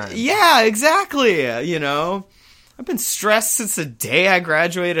had your time. Yeah, exactly. You know, I've been stressed since the day I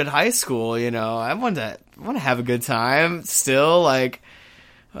graduated high school. You know, I want to have a good time still. Like,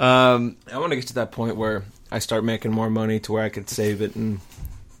 I want to get to that point where I start making more money to where I could save it and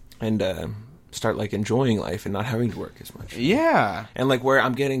start like enjoying life and not having to work as much. Yeah, and like where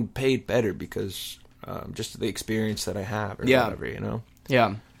I'm getting paid better because just the experience that I have or whatever, you know.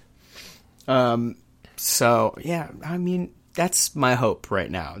 Yeah. So, yeah, I mean, that's my hope right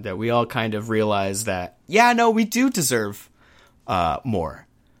now, that we all kind of realize that, yeah, no, we do deserve more,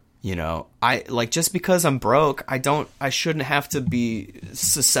 you know. Just because I'm broke, I shouldn't have to be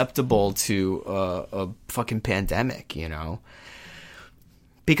susceptible to a fucking pandemic, you know.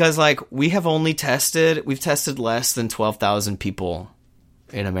 Because, like, we've tested less than 12,000 people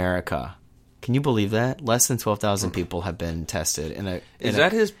in America. Can you believe that? Less than 12,000 people have been tested. Is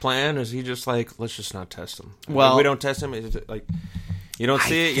that his plan? Or is he just like, let's just not test them? Well, if we don't test him, is it like, you don't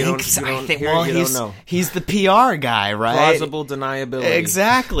see it, you don't know. He's the PR guy, right? Plausible deniability.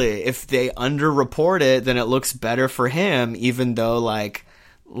 Exactly. If they underreport it, then it looks better for him, even though, like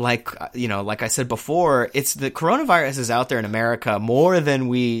you know, like I said before, it's the coronavirus is out there in America more than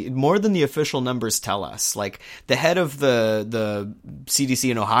the official numbers tell us. Like, the head of the CDC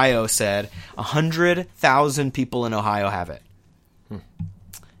in Ohio said 100,000 people in Ohio have it.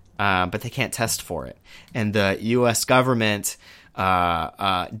 But they can't test for it. And the U.S. government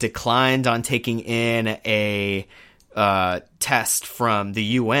declined on taking in a test from the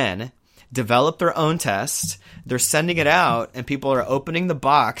UN, developed their own test. They're sending it out, and people are opening the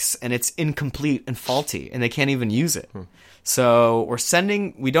box, and it's incomplete and faulty, and they can't even use it. So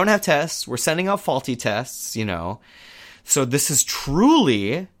we don't have tests. We're sending out faulty tests, you know. So this is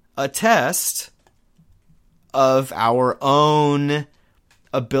truly a test of our own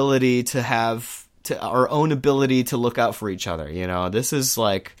ability to look out for each other, you know. This is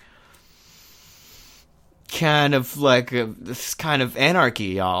like kind of like this kind of anarchy,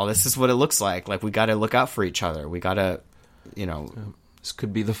 y'all. This is what it looks like. Like, we got to look out for each other. We got to, you know. This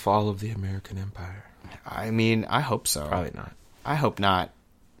could be the fall of the American empire. I mean, I hope so. Probably not. I hope not.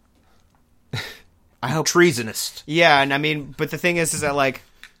 I hope treasonous. Yeah, and I mean, but the thing is that, like,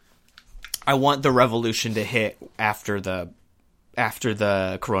 I want the revolution to hit after the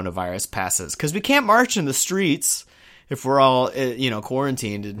coronavirus passes, because we can't march in the streets if we're all, you know,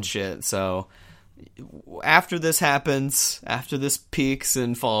 quarantined and shit. So after this happens, after this peaks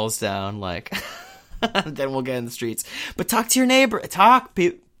and falls down, like, then we'll get in the streets. But talk to your neighbor.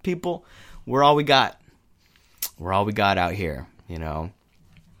 people, we're all we got. We're all we got out here, you know.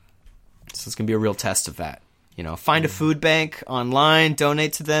 So it's going to be a real test of that. You know, find a food bank online,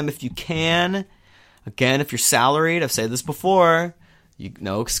 donate to them if you can. Again, if you're salaried, I've said this before,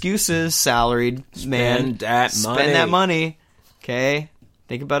 no excuses, salaried man. Spend that money. Okay?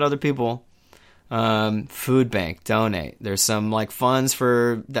 Think about other people. Food bank, donate. There's some like funds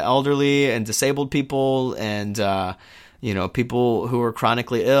for the elderly and disabled people and, you know, people who are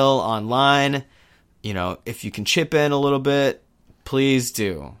chronically ill online. You know, if you can chip in a little bit, please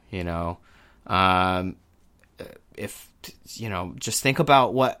do, you know. If, you know, just think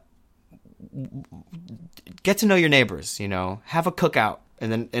about get to know your neighbors, you know, have a cookout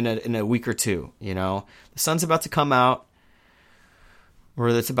and then in a week or two, you know, the sun's about to come out or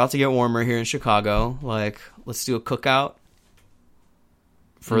it's about to get warmer here in Chicago. Like, let's do a cookout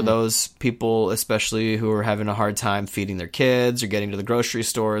for those people, especially who are having a hard time feeding their kids or getting to the grocery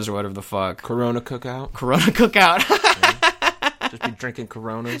stores or whatever the fuck. Corona cookout. Just be drinking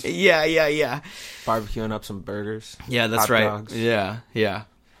Coronas. Yeah. Barbecuing up some burgers. Yeah, that's right. Dogs. Yeah.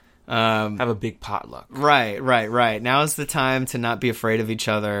 Have a big potluck. Right. Now is the time to not be afraid of each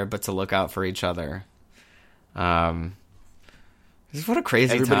other, but to look out for each other. What a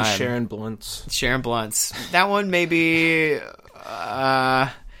crazy time. Everybody's sharing blunts. That one maybe,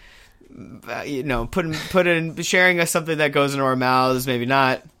 you know, sharing something that goes into our mouths, maybe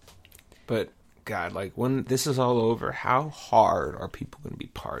not. But God, like when this is all over, how hard are people going to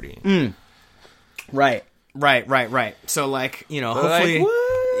be partying? Right. So like, you know, hopefully,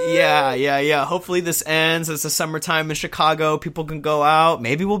 yeah. Hopefully this ends. It's the summertime in Chicago. People can go out.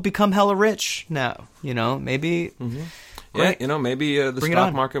 Maybe we'll become hella rich now. You know, maybe. Mm-hmm. Yeah, you know, maybe the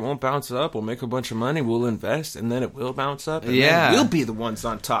stock market won't bounce up. We'll make a bunch of money. We'll invest, and then it will bounce up. And then we'll be the ones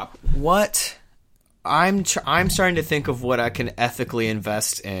on top. What? I'm starting to think of what I can ethically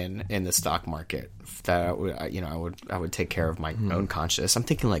invest in the stock market. That I would take care of my own conscience. I'm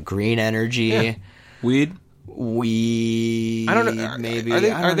thinking like green energy, weed. I don't know. Maybe are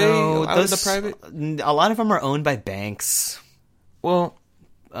they allowed in the private? A lot of them are owned by banks. Well,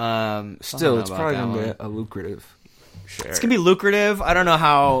 still, it's probably gonna be a lucrative. Share. It's gonna be lucrative. I don't know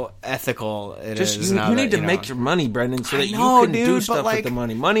how ethical it is. You need to make your money, Brendon, so that you can do stuff with the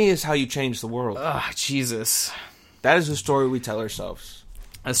money. Money is how you change the world. Jesus. That is the story we tell ourselves.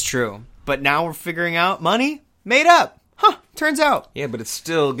 That's true. But now we're figuring out money made up. Turns out. Yeah, but it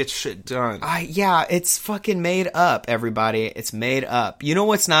still gets shit done. Yeah, it's fucking made up, everybody. It's made up. You know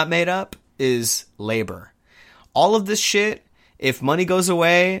what's not made up? Is labor. All of this shit, if money goes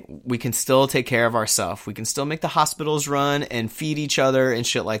away, we can still take care of ourselves. We can still make the hospitals run and feed each other and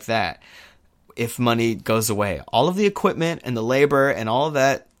shit like that. If money goes away. All of the equipment and the labor and all of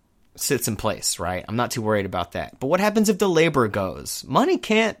that sits in place, right? I'm not too worried about that. But what happens if the labor goes? Money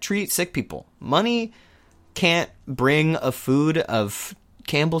can't treat sick people. Money can't bring a food of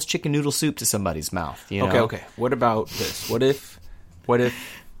Campbell's chicken noodle soup to somebody's mouth. You know? Okay. What about this? What if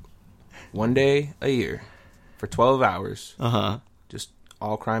one day a year for 12 hours, just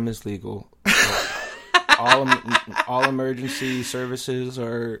all crime is legal. all emergency services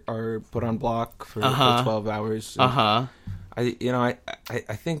are put on block for 12 hours. I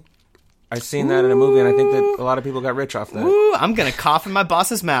think I've seen that in a movie, and I think that a lot of people got rich off that. Ooh, I'm gonna cough in my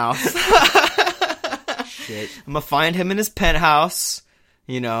boss's mouth. Shit. I'm gonna find him in his penthouse.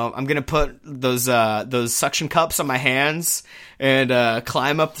 You know, I'm gonna put those suction cups on my hands and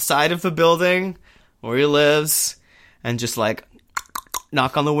climb up the side of the building where he lives, and just like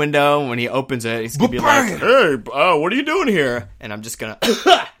knock on the window. When he opens it, he's gonna be like, "Hey, what are you doing here?" And I'm just gonna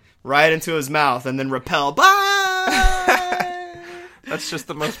right into his mouth and then repel. Bye. That's just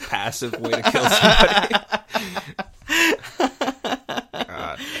the most passive way to kill somebody.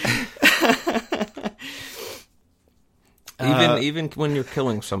 God. Even when you're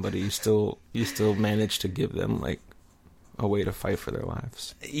killing somebody, you still manage to give them like a way to fight for their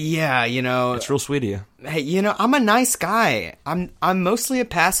lives. Yeah, you know, it's real sweet of you. Hey, you know, I'm a nice guy. I'm mostly a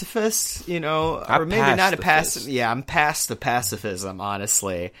pacifist, you know, or maybe not a pacifist. Yeah, I'm past the pacifism,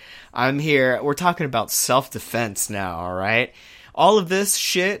 honestly. I'm here. We're talking about self-defense now, all right? All of this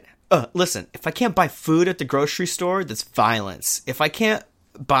shit. Listen, if I can't buy food at the grocery store, that's violence. If I can't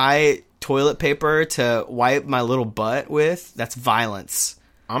buy toilet paper to wipe my little butt with, that's violence.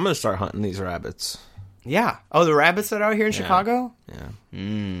 I'm gonna start hunting these rabbits. Yeah. Oh, the rabbits that are out here in Chicago? Yeah.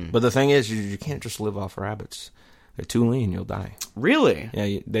 But the thing is, you can't just live off rabbits. They're too lean, you'll die. Really?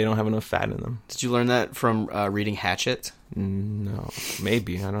 Yeah, they don't have enough fat in them. Did you learn that from reading Hatchet? No.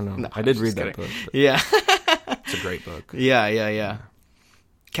 Maybe. I don't know. No, I did read that book. Yeah. It's a great book. Yeah.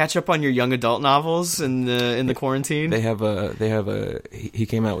 catch up on your young adult novels in the quarantine? He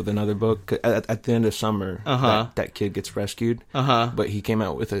came out with another book at the end of summer. That kid gets rescued. But he came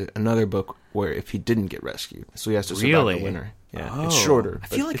out with another book where if he didn't get rescued, so he has to survive the winter. Yeah, it's shorter. I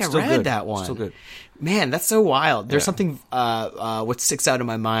feel like I read that one. It's still good. Man, that's so wild. There's something. What sticks out in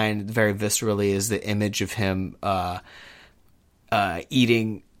my mind very viscerally is the image of him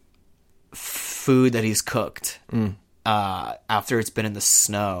eating food that he's cooked after it's been in the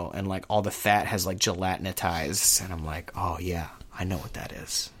snow, and like all the fat has like gelatinized, and I'm like, oh yeah, I know what that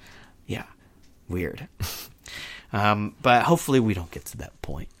is. Yeah, weird. But hopefully we don't get to that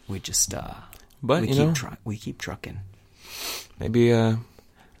point. We just we keep trucking. Maybe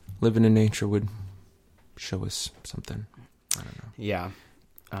living in nature would show us something. I don't know. Yeah.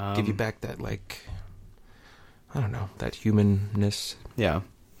 Give you back that, like, I don't know, that humanness. Yeah.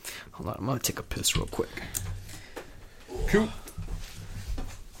 Hold on, I'm going to take a piss real quick. Cool.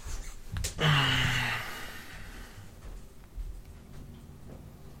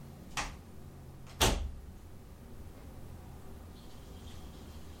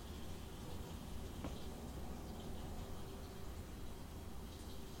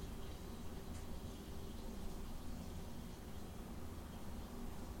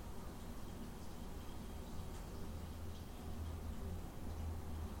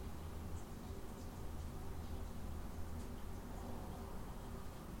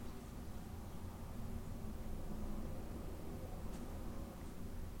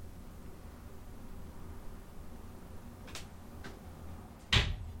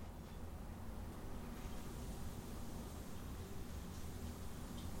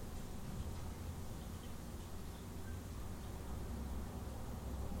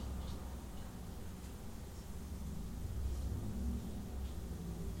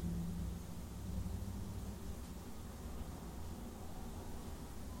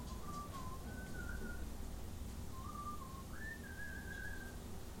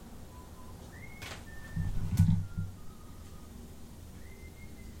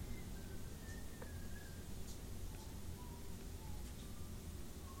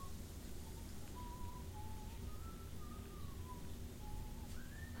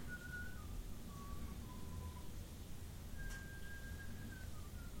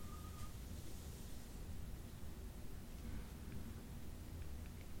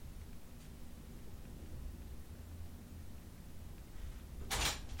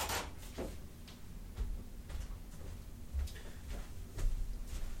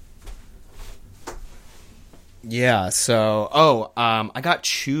 Yeah, so I got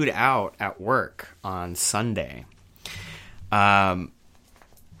chewed out at work on Sunday. So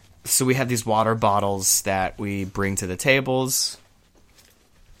we have these water bottles that we bring to the tables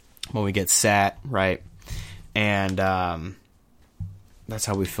when we get sat, right? And that's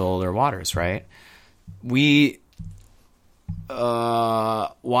how we fill their waters, right? We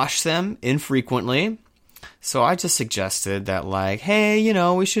wash them infrequently. So I just suggested that, like, hey,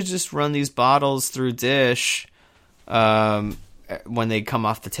 we should just run these bottles through dish when they come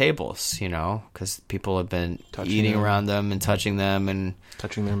off the tables, because people have been eating around them and touching them and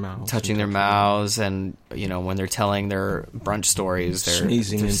touching their mouths, and when they're telling their brunch stories, they're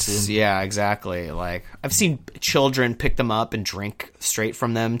sneezing into them. Yeah, exactly. Like, I've seen children pick them up and drink straight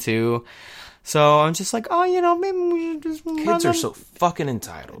from them too. So I'm just like, maybe we should just kids are so fucking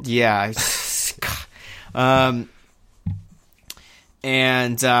entitled. Yeah.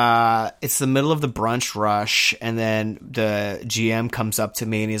 And it's the middle of the brunch rush, and then the GM comes up to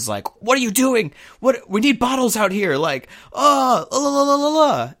me and he's like, "What are you doing? We need bottles out here!" Like,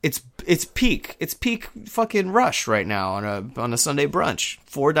 It's peak fucking rush right now on a Sunday brunch.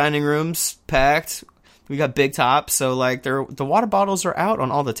 4 dining rooms packed. We got big tops, so like the water bottles are out on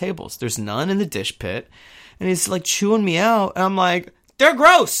all the tables. There's none in the dish pit, and he's like chewing me out, and I'm like, they're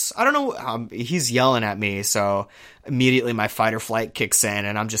gross. I don't know. He's yelling at me, so immediately my fight or flight kicks in,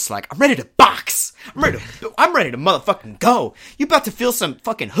 and I'm just like, I'm ready to box. I'm ready to motherfucking go. You about to feel some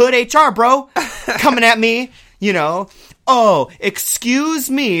fucking hood HR, bro, coming at me, Oh, excuse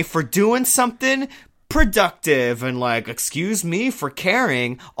me for doing something productive, and like, excuse me for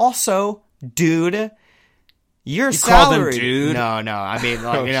caring. Also, dude, you're salaried. Called him dude? No. I mean,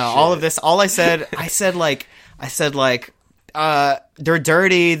 like, all of this. All I said, they're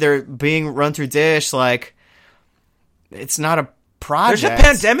dirty. They're being run through dish. Like, it's not a project. There's a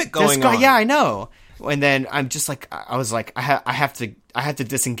pandemic going on. Yeah, I know. And then I'm just like, I was like, I have to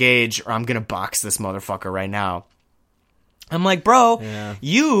disengage, or I'm gonna box this motherfucker right now. I'm like, bro,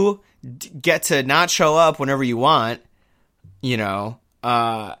 you get to not show up whenever you want.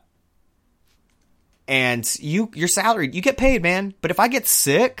 and you're salaried, you get paid, man. But if I get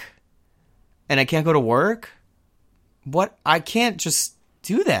sick and I can't go to work, I can't just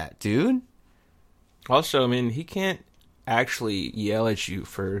do that, dude. Also, I mean, he can't actually yell at you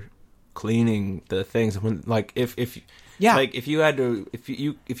for cleaning the things when, like, if you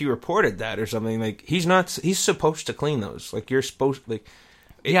reported that or something, like, he's supposed to clean those. Like, you're supposed, like,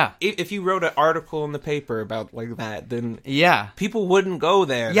 if you wrote an article in the paper about like that, then people wouldn't go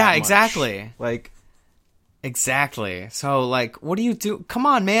there. Yeah, exactly. Like, exactly. So, like, what do you do? Come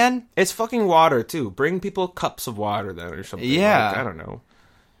on, man. It's fucking water too. Bring people cups of water then or something. Yeah, like, I don't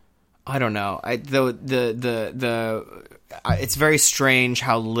know. It's very strange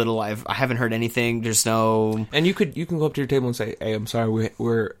how little I haven't heard anything. There's no. And you can go up to your table and say, "Hey, I'm sorry,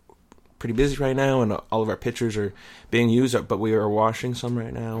 we're pretty busy right now, and all of our pictures are being used, but we are washing some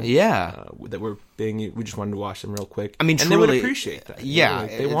right now. Yeah, we just wanted to wash them real quick. I mean, and truly, they would appreciate that. Yeah,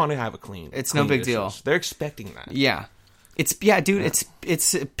 they want to have a clean. It's clean no big dishes. deal. They're expecting that. Yeah, dude.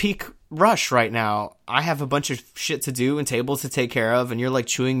 It's a peak rush right now. I have a bunch of shit to do and tables to take care of, and you're like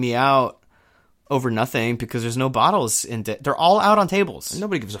chewing me out over nothing because there's no bottles they're all out on tables. And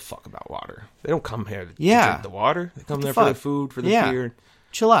nobody gives a fuck about water. They don't come here to drink the water. They come there for the food, for the beer.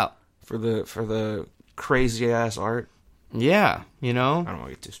 Chill out. For the crazy ass art. Yeah, you know. I don't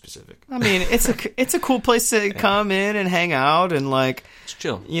want to get too specific. I mean, it's a cool place to come in and hang out and like it's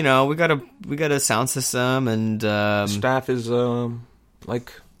chill. You know, we got a sound system and staff is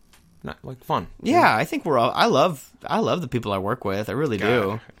like fun. Yeah, I think I love the people I work with. I really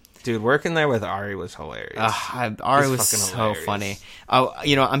do. Dude, working there with Ari was hilarious. Ari was so funny.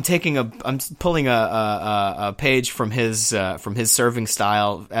 I'm pulling a page from his serving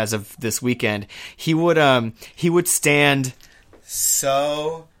style as of this weekend. He would stand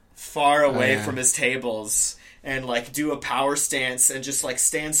so far away from his tables and like do a power stance and just like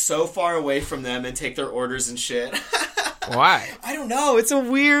stand so far away from them and take their orders and shit. Why? I don't know. It's a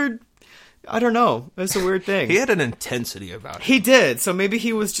weird thing. He had an intensity about it. He did. So maybe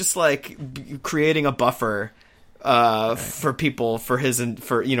he was just like creating a buffer for people for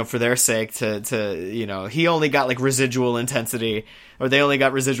their sake to he only got like residual intensity, or they only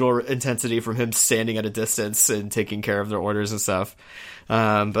got residual intensity from him standing at a distance and taking care of their orders and stuff.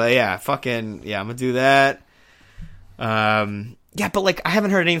 But yeah, I'm gonna do that. Yeah, but like I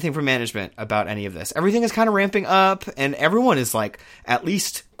haven't heard anything from management about any of this. Everything is kind of ramping up, and everyone is like at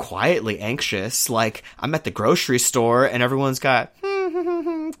least quietly anxious. Like I'm at the grocery store, and everyone's got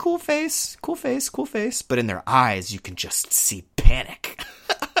cool face, but in their eyes you can just see panic.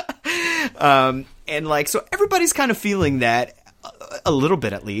 And like so, everybody's kind of feeling that a little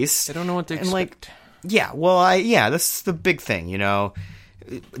bit at least. They don't know what to expect. Like, that's the big thing, you know.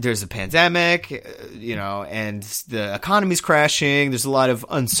 There's a pandemic, and the economy's crashing. There's a lot of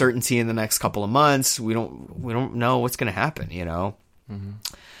uncertainty in the next couple of months. We don't know what's going to happen, you know. Mm-hmm.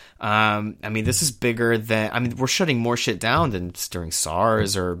 I mean, this is bigger than. I mean, we're shutting more shit down than during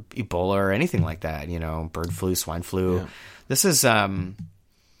SARS or Ebola or anything like that. You know, bird flu, swine flu. Yeah. This is a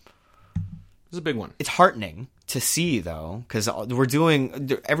big one. It's heartening to see, though, because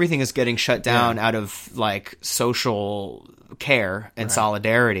everything is getting shut down out of like social care and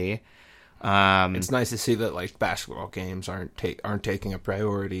solidarity. It's nice to see that like basketball games aren't taking a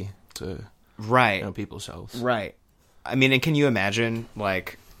priority to people's health. Right. I mean, and can you imagine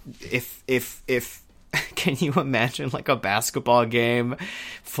like if can you imagine like a basketball game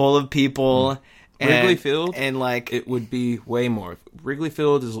full of people? Wrigley Field, and like it would be way more. Wrigley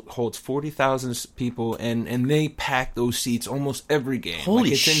Field holds 40,000 people, and they pack those seats almost every game.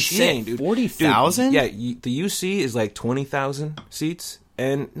 Holy it's shit, insane, dude! 40,000? Yeah, the UC is like 20,000 seats,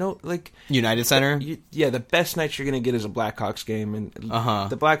 and United Center. The best night you're gonna get is a Blackhawks game, and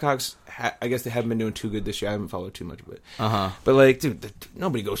the Blackhawks, I guess they haven't been doing too good this year. I haven't followed too much, but like, dude,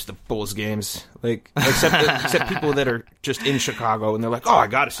 nobody goes to the Bulls games, like except people that are just in Chicago, and they're like, oh, I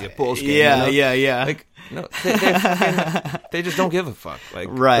got to see a Bulls game. Yeah. Like, no, they just don't give a fuck. Like,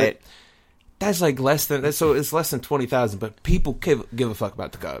 right. That's like it's less than 20,000, but people give a fuck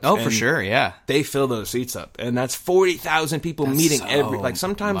about the Cubs. Oh, for sure, yeah. They fill those seats up, and that's 40,000 people meeting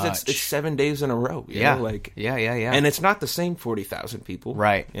sometimes it's 7 days in a row. You know? Like, yeah. And it's not the same 40,000 people.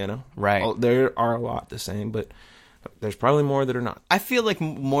 Right. You know? Right. Well, there are a lot the same, but there's probably more that are not. I feel like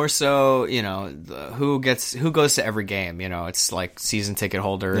more so, you know, who goes to every game, you know, it's like season ticket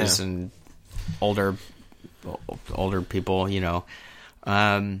holders and older people, you know.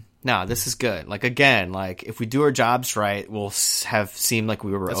 No, this is good. Like, again, like, if we do our jobs right, we'll have seemed like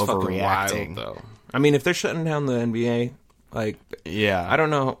we were overreacting. Wild, though. I mean, if they're shutting down the NBA, like, I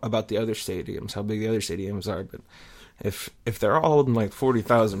don't know about the other stadiums, how big the other stadiums are, but if they're all holding like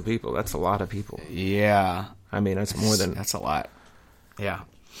 40,000 people, that's a lot of people. Yeah. I mean, that's more than... That's a lot. Yeah.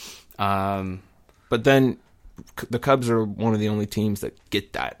 But then the Cubs are one of the only teams that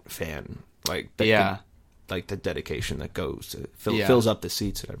get that fan. Like, like the dedication that goes to fills up the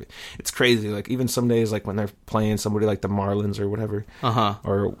seats and everything. It's crazy. Like, even some days, like when they're playing somebody like the Marlins or whatever,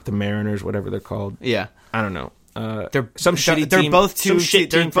 or the Mariners, whatever they're called. Yeah. I don't know. They're both two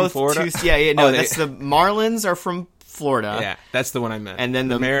team from Florida. That's the Marlins are from Florida. Yeah, that's the one I meant. And then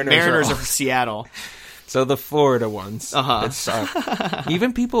the Mariners are from Seattle. So the Florida ones. That suck.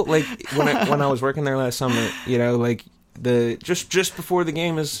 Even people like when I was working there last summer, you know, like the just before the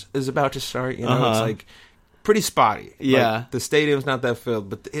game is about to start, you know, it's like pretty spotty. Yeah. Like, the stadium's not that filled,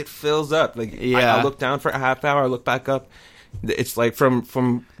 but it fills up. Like I look down for a half hour, I look back up. It's like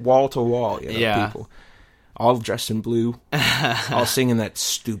from wall to wall, you know, people. All dressed in blue, all singing that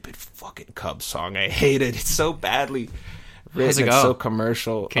stupid fucking Cubs song. I hate it. It's so badly written. How's it go? It's so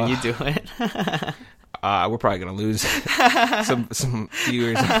commercial. Can you do it? We're probably gonna lose some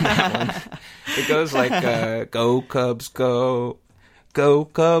viewers on that one. It goes like, "Go Cubs, go! Go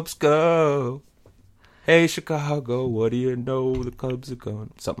Cubs, go! Hey Chicago, what do you know? The Cubs are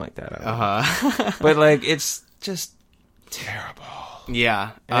gone." Something like that. But like, it's just terrible.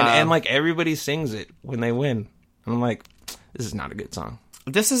 Yeah. And like everybody sings it when they win. And I'm like, this is not a good song.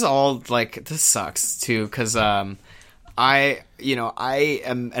 This is all like, this sucks too, because I am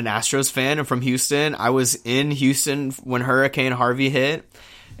an Astros fan. I'm from Houston. I was in Houston when Hurricane Harvey hit.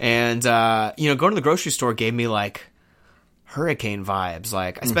 And, going to the grocery store gave me like hurricane vibes.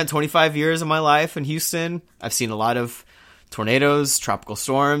 Like, I spent 25 years of my life in Houston. I've seen a lot of tornadoes, tropical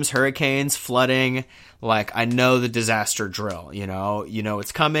storms, hurricanes, flooding. Like, I know the disaster drill, you know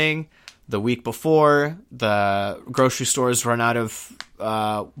it's coming. The week before, the grocery stores run out of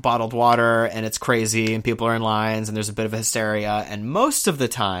bottled water, and it's crazy, and people are in lines, and there's a bit of a hysteria. And most of the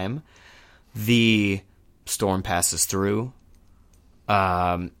time, the storm passes through.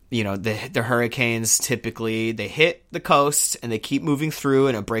 The hurricanes typically, they hit the coast and they keep moving through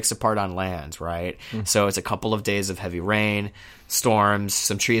and it breaks apart on land, right? So it's a couple of days of heavy rain, storms,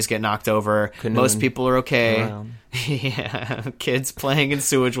 some trees get knocked over. Canoeing most people are okay. Around. Yeah, kids playing in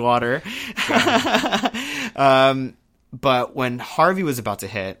sewage water. But when Harvey was about to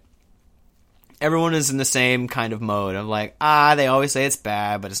hit, everyone is in the same kind of mode. I'm like, they always say it's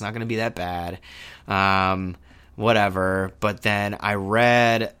bad, but it's not going to be that bad. Whatever. But then I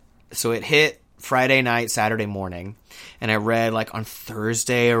read, so it hit Friday night, Saturday morning, and I read like on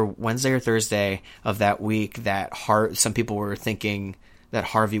Thursday or Wednesday or Thursday of that week that some people were thinking that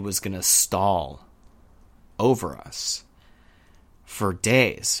Harvey was going to stall over us for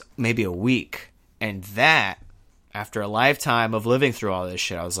days, maybe a week. And that, after a lifetime of living through all this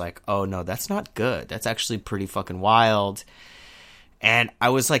shit, I was like, oh no, that's not good. That's actually pretty fucking wild. And I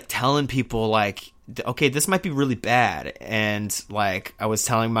was like telling people like, okay, this might be really bad. And like, I was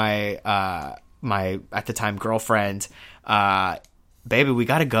telling my at the time girlfriend, baby, we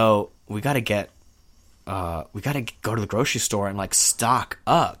gotta go to the grocery store and like stock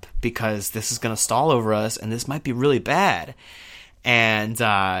up because this is gonna stall over us and this might be really bad. And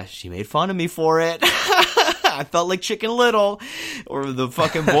she made fun of me for it. I felt like Chicken Little, or the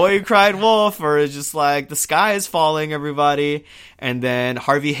fucking boy who cried wolf, or just like the sky is falling, everybody. And then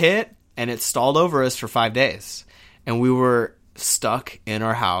Harvey hit, and it stalled over us for 5 days. And we were stuck in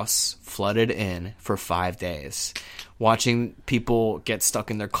our house, flooded in for 5 days, watching people get stuck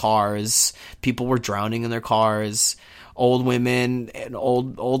in their cars. People were drowning in their cars. Old women and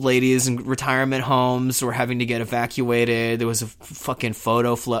old ladies in retirement homes were having to get evacuated. There was a fucking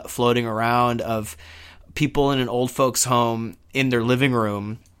photo floating around of people in an old folks' home in their living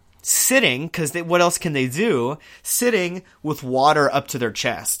room sitting, because what else can they do? Sitting with water up to their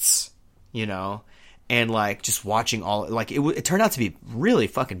chests, and like just watching all, like it turned out to be really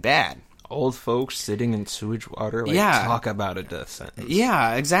fucking bad. Old folks sitting in sewage water, talk about a death sentence.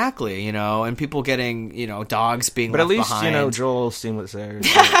 Yeah, exactly, and people getting, dogs being left behind. But at least, Joel Osteen was there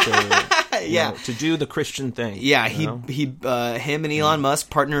to do the Christian thing. Yeah, him and Elon Musk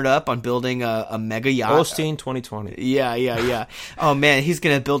partnered up on building a mega yacht. Osteen 2020. Yeah. Oh, man, he's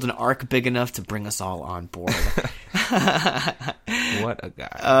going to build an ark big enough to bring us all on board. What a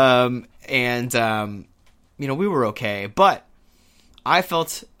guy. We were okay, but I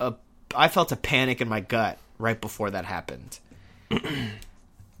felt a panic in my gut right before that happened.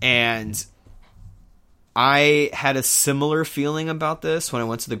 And I had a similar feeling about this when I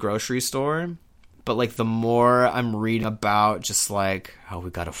went to the grocery store. But, like, the more I'm reading about just, like, how we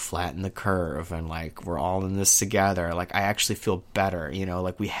got to flatten the curve and, like, we're all in this together, like, I actually feel better,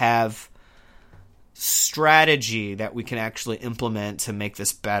 like, we have strategy that we can actually implement to make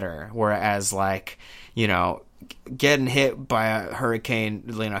this better. Whereas, like, you know, getting hit by a hurricane,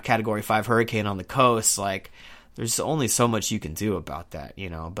 you know, Category 5 hurricane on the coast, like, there's only so much you can do about that,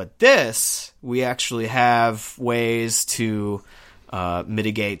 you know. But this, we actually have ways to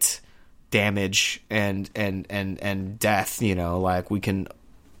mitigate damage and death, you know. Like, we can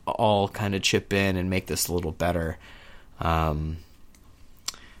all kind of chip in and make this a little better.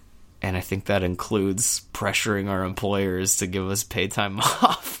 And I think that includes pressuring our employers to give us paid time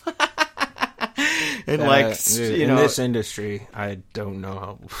off. And in this industry, I don't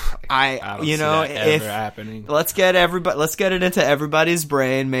know how. I don't you see know, that ever happening. Let's get it into everybody's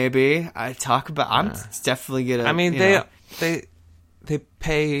brain. Maybe I'm definitely gonna. I mean, they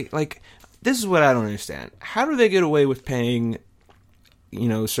pay, like, this is what I don't understand. How do they get away with paying, you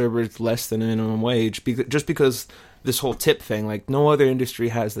know, servers less than minimum wage? Just because this whole tip thing, like, no other industry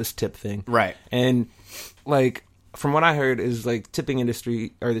has this tip thing, right? And, like, from what I heard is, like, tipping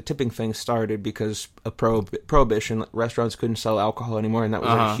industry, or the tipping thing started because of prohibition. Restaurants couldn't sell alcohol anymore, and that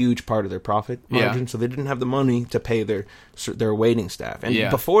was a huge part of their profit margin. So they didn't have the money to pay their waiting staff. And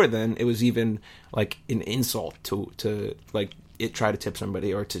before then, it was even, like, an insult to like, try to tip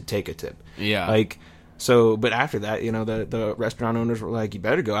somebody or to take a tip. Yeah. Like, so, but after that, you know, the restaurant owners were like, you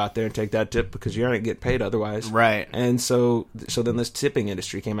better go out there and take that tip because you're not going to get paid otherwise. Right. And so then this tipping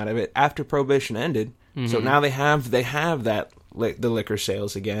industry came out of it after Prohibition ended. Mm-hmm. So now they have that, like, the liquor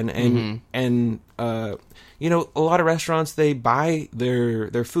sales again. And you know, a lot of restaurants, they buy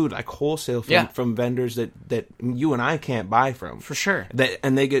their food, like, wholesale from vendors that you and I can't buy from. For sure.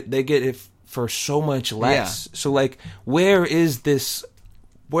 And they get it for so much less. Yeah. So, like, where is,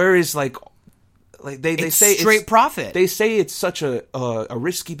 like, they say straight profit. They say it's such a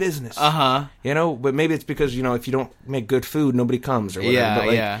risky business. You know, but maybe it's because, you know, if you don't make good food, nobody comes or whatever. Yeah, but,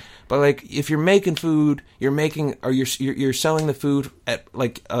 like, but, like, if you're making food, you're selling the food at,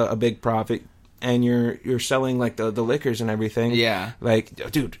 like, a big profit, and you're selling, like, the liquors and everything. Yeah.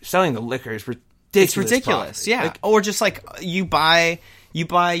 Like, dude, selling the liquor is ridiculous. It's ridiculous. Yeah. Like, or just, like, you buy,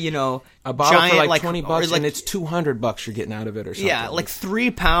 you know, a bottle giant, for, like, $20, like, and it's $200 you're getting out of it or something. Yeah, like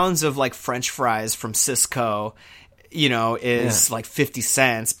 3 pounds of, like, French fries from Cisco, you know, is like 50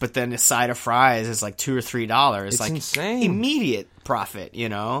 cents, but then a side of fries is like $2 or $3. It's like insane. Immediate profit, you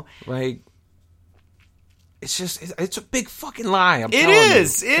know? Like, it's just, it's a big fucking lie. It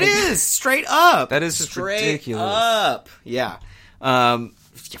is straight up. That is just ridiculous. Up. Yeah.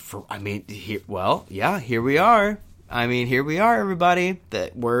 Here we are. I mean, here we are, everybody.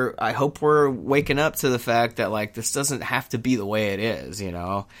 I hope we're waking up to the fact that, like, this doesn't have to be the way it is, you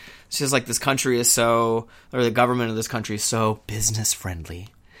know? It's just like the government of this country is so business friendly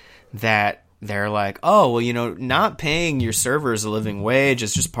that they're like, oh, well, you know, not paying your servers a living wage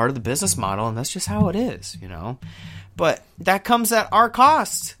is just part of the business model, and that's just how it is, you know? But that comes at our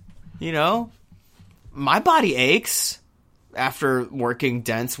cost, you know? My body aches after working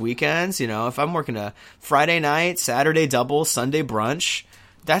dense weekends, you know. If I'm working a Friday night, Saturday double, Sunday brunch,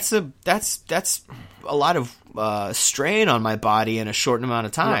 that's a lot of strain on my body in a short amount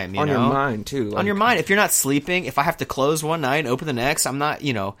of time. On your mind too. Like, on your mind. If you're not sleeping, if I have to close one night and open the next, I'm not.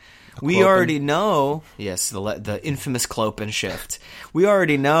 You know, we already know. Yes, the infamous Clopen shift. We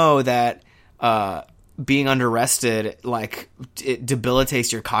already know that being under-rested, like, it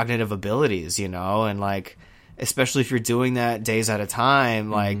debilitates your cognitive abilities. You know, and, like, especially if you're doing that days at a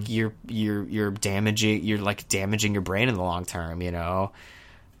time, like, you're damaging your brain in the long term, you know?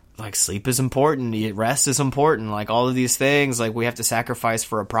 Like, sleep is important, rest is important, like, all of these things, like, we have to sacrifice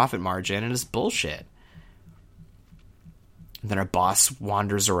for a profit margin, and it's bullshit. And then our boss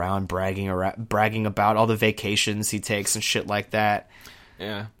wanders around bragging about all the vacations he takes and shit like that.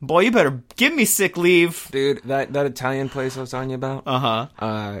 Yeah. Boy, you better give me sick leave. Dude, that Italian place I was telling you about?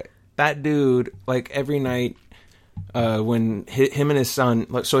 That dude, like, every night, when him and his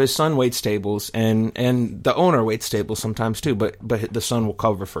son, so his son waits tables, and the owner waits tables sometimes too, but the son will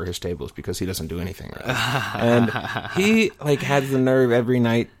cover for his tables because he doesn't do anything really. And he, like, has the nerve every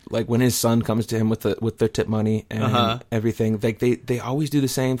night, like, when his son comes to him with their tip money and everything, like, they always do the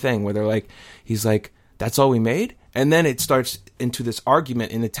same thing where they're like, he's like, that's all we made? And then it starts into this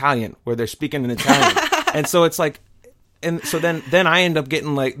argument in Italian where they're speaking in Italian. And so it's like, and so then I end up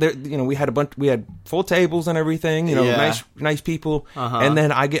getting, like, there, you know, we had full tables and everything, you know, nice people, and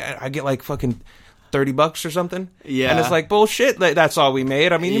then I get like fucking $30 or something, and it's like, bullshit, like, that's all we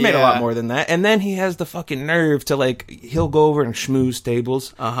made. I mean, you made a lot more than that. And then he has the fucking nerve to, like, he'll go over and schmooze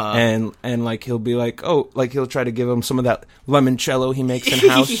tables, and like, he'll be like, oh, like, he'll try to give him some of that limoncello he makes in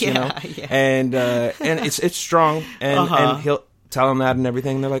house, you know, and it's strong, and tell him that and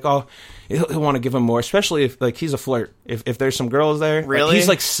everything. And they're like, oh, he'll want to give him more, especially if like he's a flirt. If there's some girls there, really, like, he's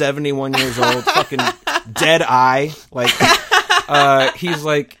like 71 years old, fucking dead eye, like. He's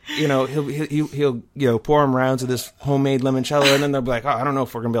like, he'll pour him rounds of this homemade limoncello, and then they'll be like, oh, I don't know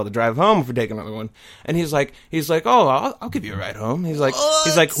if we're gonna be able to drive home if we take another one. And he's like, oh, I'll give you a ride home. He's like,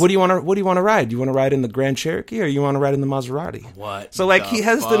 what do you want to ride? Do you want to ride in the Grand Cherokee or you want to ride in the Maserati? What? So like, he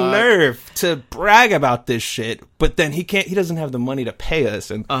has the nerve to brag about this shit, but then he doesn't have the money to pay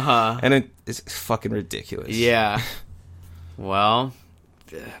us, and it's fucking ridiculous. Yeah. Well,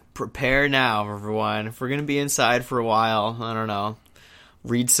 prepare now, everyone. If we're gonna be inside for a while, I don't know,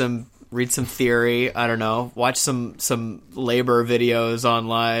 read some theory. I don't know, watch some labor videos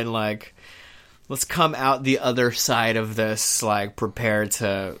online. Like, let's come out the other side of this. Like, prepare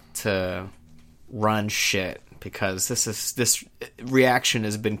to run shit, because this reaction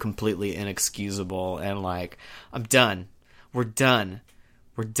has been completely inexcusable. And like, I'm done. We're done.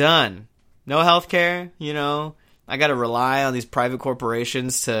 No healthcare. I got to rely on these private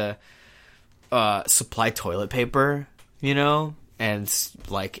corporations to supply toilet paper, and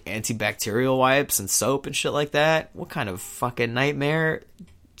like antibacterial wipes and soap and shit like that. What kind of fucking nightmare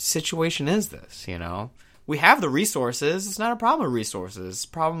situation is this? We have the resources. It's not a problem of resources. It's a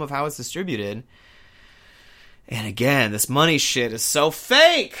problem of how it's distributed. And again, this money shit is so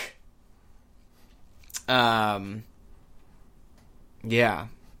fake. Yeah,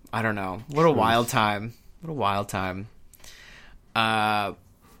 I don't know. What a wild time. What a wild time. You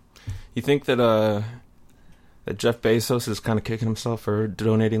think that Jeff Bezos is kind of kicking himself for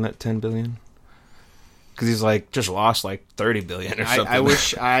donating that $10 billion? Because he's like just lost like $30 billion or something.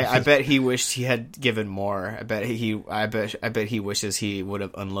 I bet he wished he had given more. I bet he wishes he would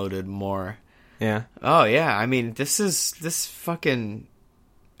have unloaded more. Yeah. Oh yeah. I mean, it's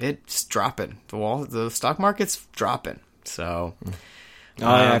dropping. The stock market's dropping. So.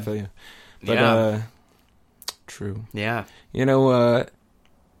 Yeah, I feel you. But, yeah. True. Yeah. This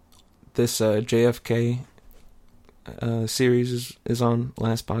JFK series is on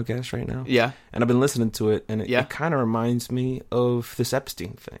Last Podcast right now. Yeah. And I've been listening to it, and it kind of reminds me of this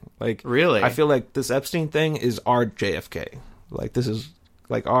Epstein thing. Like, really? I feel like this Epstein thing is our JFK. Like, this is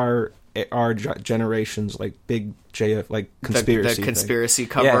like our generation's like big conspiracy the conspiracy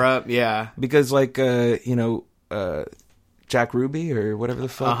cover up. Yeah. Because Jack Ruby or whatever the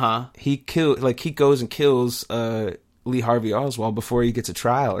fuck. He goes and kills Lee Harvey Oswald before he gets a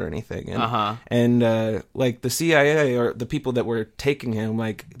trial or anything. And the CIA or the people that were taking him,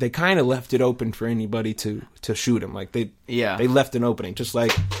 like, they kind of left it open for anybody to shoot him. Like, they left an opening, just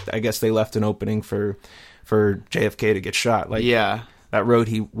like I guess they left an opening for JFK to get shot. Like, that road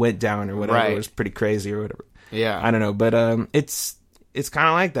he went down or whatever was pretty crazy or whatever. Yeah. I don't know, but it's kind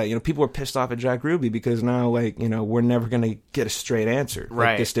of like that. People are pissed off at Jack Ruby because now, we're never going to get a straight answer.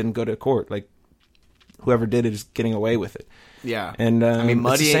 Right. Like, this didn't go to court. Like, whoever did it is getting away with it. Yeah. And I mean,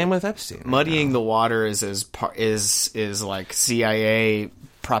 it's the same with Epstein. Muddying the waters is like CIA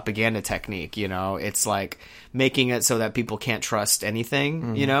propaganda technique. It's like making it so that people can't trust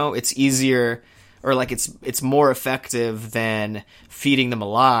anything. Mm-hmm. It's easier, or like it's more effective than feeding them a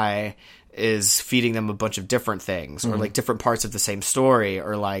lie. Is feeding them a bunch of different things, or like different parts of the same story,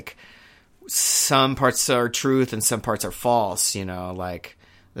 or like some parts are truth and some parts are false. Like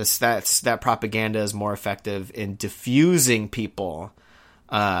that propaganda is more effective in diffusing people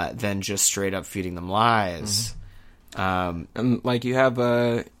than just straight up feeding them lies. And like you have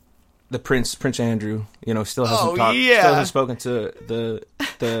the Prince Andrew, still hasn't still hasn't spoken to the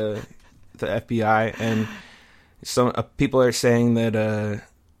FBI, and some people are saying that.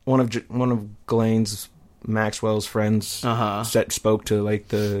 One of Ghislaine's Maxwell's friends spoke to like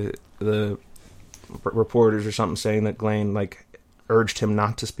the reporters or something, saying that Ghislaine like urged him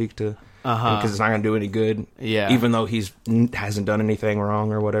not to speak to because it's not going to do any good. Yeah, even though hasn't done anything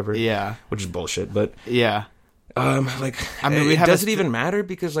wrong or whatever. Yeah, which is bullshit. But yeah, does it even matter?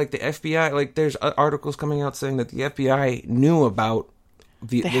 Because like the FBI, like there's articles coming out saying that the FBI knew about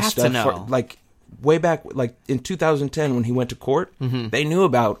this stuff. Like way back, like in 2010 when he went to court, they knew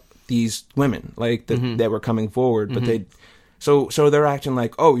about these women like that were coming forward, but they so they're acting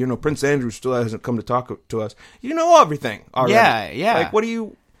like, oh, Prince Andrew still hasn't come to talk to us. You know everything already. Yeah. Like, what do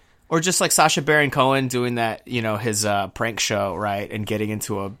you? Or just like Sacha Baron Cohen doing that, his prank show, right, and getting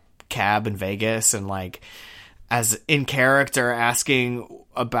into a cab in Vegas and like as in character asking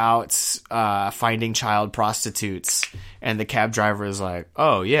about finding child prostitutes, and the cab driver is like,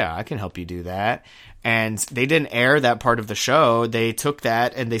 oh yeah, I can help you do that. And they didn't air that part of the show. They took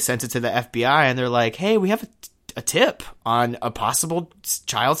that and they sent it to the FBI, and they're like, hey, we have a tip on a possible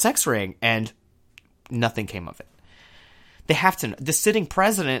child sex ring, and nothing came of it. They have to know. The sitting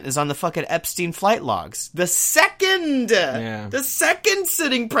president is on the fucking Epstein flight logs. The second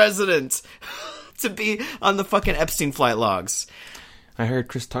sitting president to be on the fucking Epstein flight logs. I heard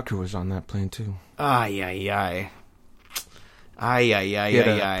Chris Tucker was on that plane too. Ay. He had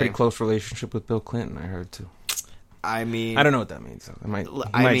a pretty close relationship with Bill Clinton, I heard too. I mean, I don't know what that means. He might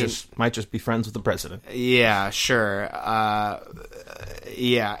just be friends with the president. Yeah, sure. Yeah,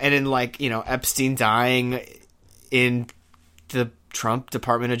 and in Epstein dying in the Trump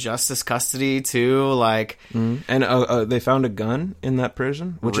Department of Justice custody too, and they found a gun in that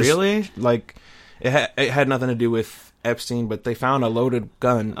prison. Which really? Is, it had nothing to do with Epstein, but they found a loaded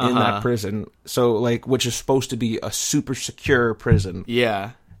gun in that prison. So which is supposed to be a super secure prison.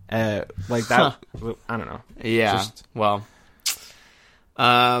 Yeah. That, I don't know. Yeah. It's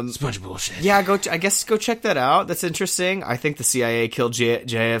a bunch of bullshit. Yeah, go check that out. That's interesting. I think the CIA killed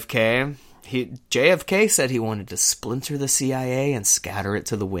JFK. JFK said he wanted to splinter the CIA and scatter it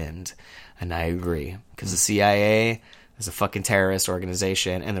to the wind. And I agree. Because the CIA is a fucking terrorist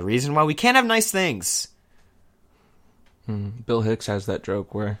organization. And the reason why we can't have nice things. Bill Hicks has that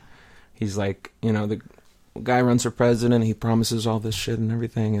joke where he's like, the guy runs for president, he promises all this shit and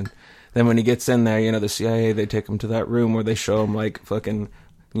everything, and then when he gets in there, the CIA, they take him to that room where they show him fucking,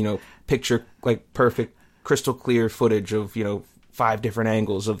 picture perfect crystal clear footage of 5 different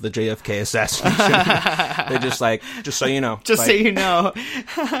angles of the JFK assassination. They're just so you know, so you know.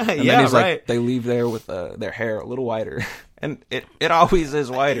 And then he's right. They leave there with their hair a little whiter. And it always is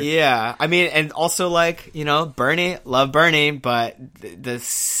whiter. Yeah. I mean, and also, Bernie, love Bernie, but the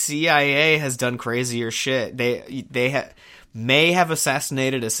CIA has done crazier shit. They may have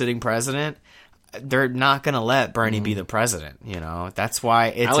assassinated a sitting president. They're not going to let Bernie be the president, That's why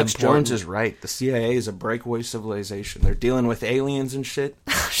it's Alex important. Jones is right. The CIA is a breakaway civilization. They're dealing with aliens and shit.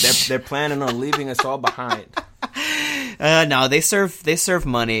 They're planning on leaving us all behind. No, they serve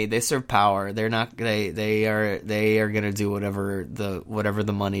money. They serve power. They're not. They are gonna do whatever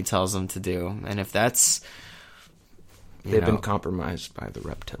the money tells them to do. And if that's, they've been compromised by the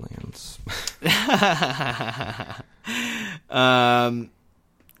reptilians.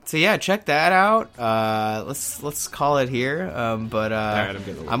 So yeah, check that out. Let's call it here. But right,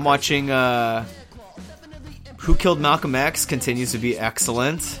 I'm watching. Who Killed Malcolm X continues to be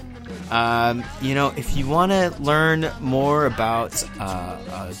excellent. If you want to learn more about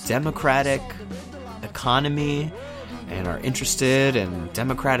a democratic economy and are interested in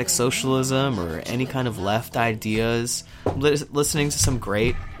democratic socialism or any kind of left ideas, listening to some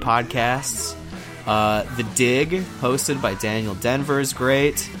great podcasts. The Dig, hosted by Daniel Denver, is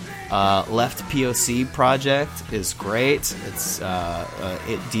great. Left POC Project is great. It's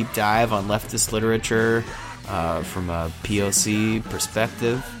a deep dive on leftist literature from a POC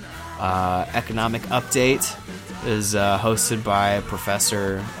perspective. Economic Update is hosted by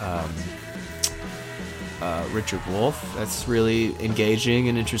Professor Richard Wolff. That's really engaging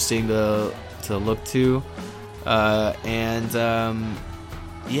and interesting to look to.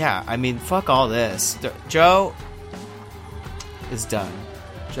 Yeah, I mean, fuck all this. Joe is done.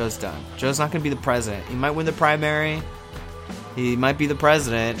 Joe's done. Joe's not going to be the president. He might win the primary. He might be the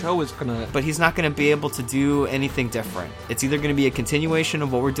president. Joe is gonna, but he's not going to be able to do anything different. It's either going to be a continuation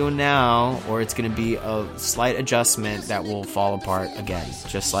of what we're doing now, or it's going to be a slight adjustment that will fall apart again.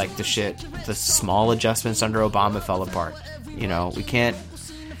 Just like the small adjustments under Obama fell apart. We can't.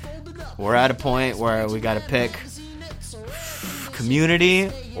 We're at a point where we got to pick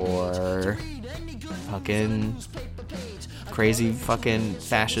community or fucking crazy fucking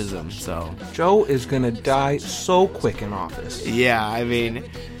fascism. So Joe is gonna die so quick in office. Yeah, I mean,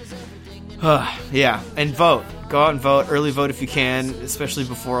 yeah, and vote. Go out and vote. Early vote if you can, especially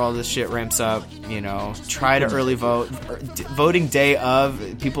before all this shit ramps up. Try to early vote. Voting day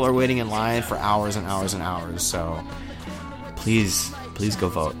of, people are waiting in line for hours and hours and hours. So please go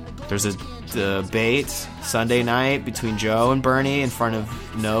vote. There's a debate Sunday night between Joe and Bernie in front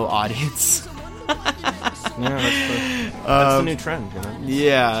of no audience. Yeah, that's the new trend,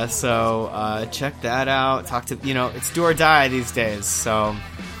 Yeah, so check that out. Talk to it's do or die these days. So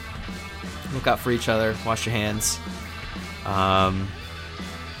look out for each other. Wash your hands.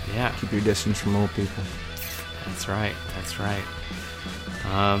 Yeah, keep your distance from old people. That's right.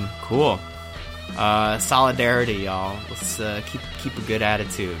 Cool. Solidarity, y'all. Let's keep a good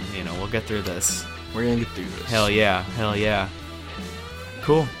attitude. We'll get through this. We're gonna get through this. Hell yeah.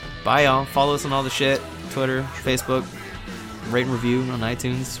 Cool. Bye, y'all. Follow us on all the shit. Twitter, Facebook. Rate and review on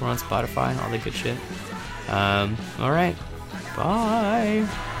iTunes. We're on Spotify. All that good shit. All right. Bye.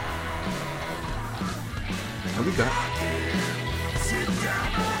 What we got? Sit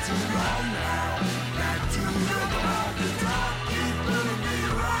down for too long now. Back to the bar.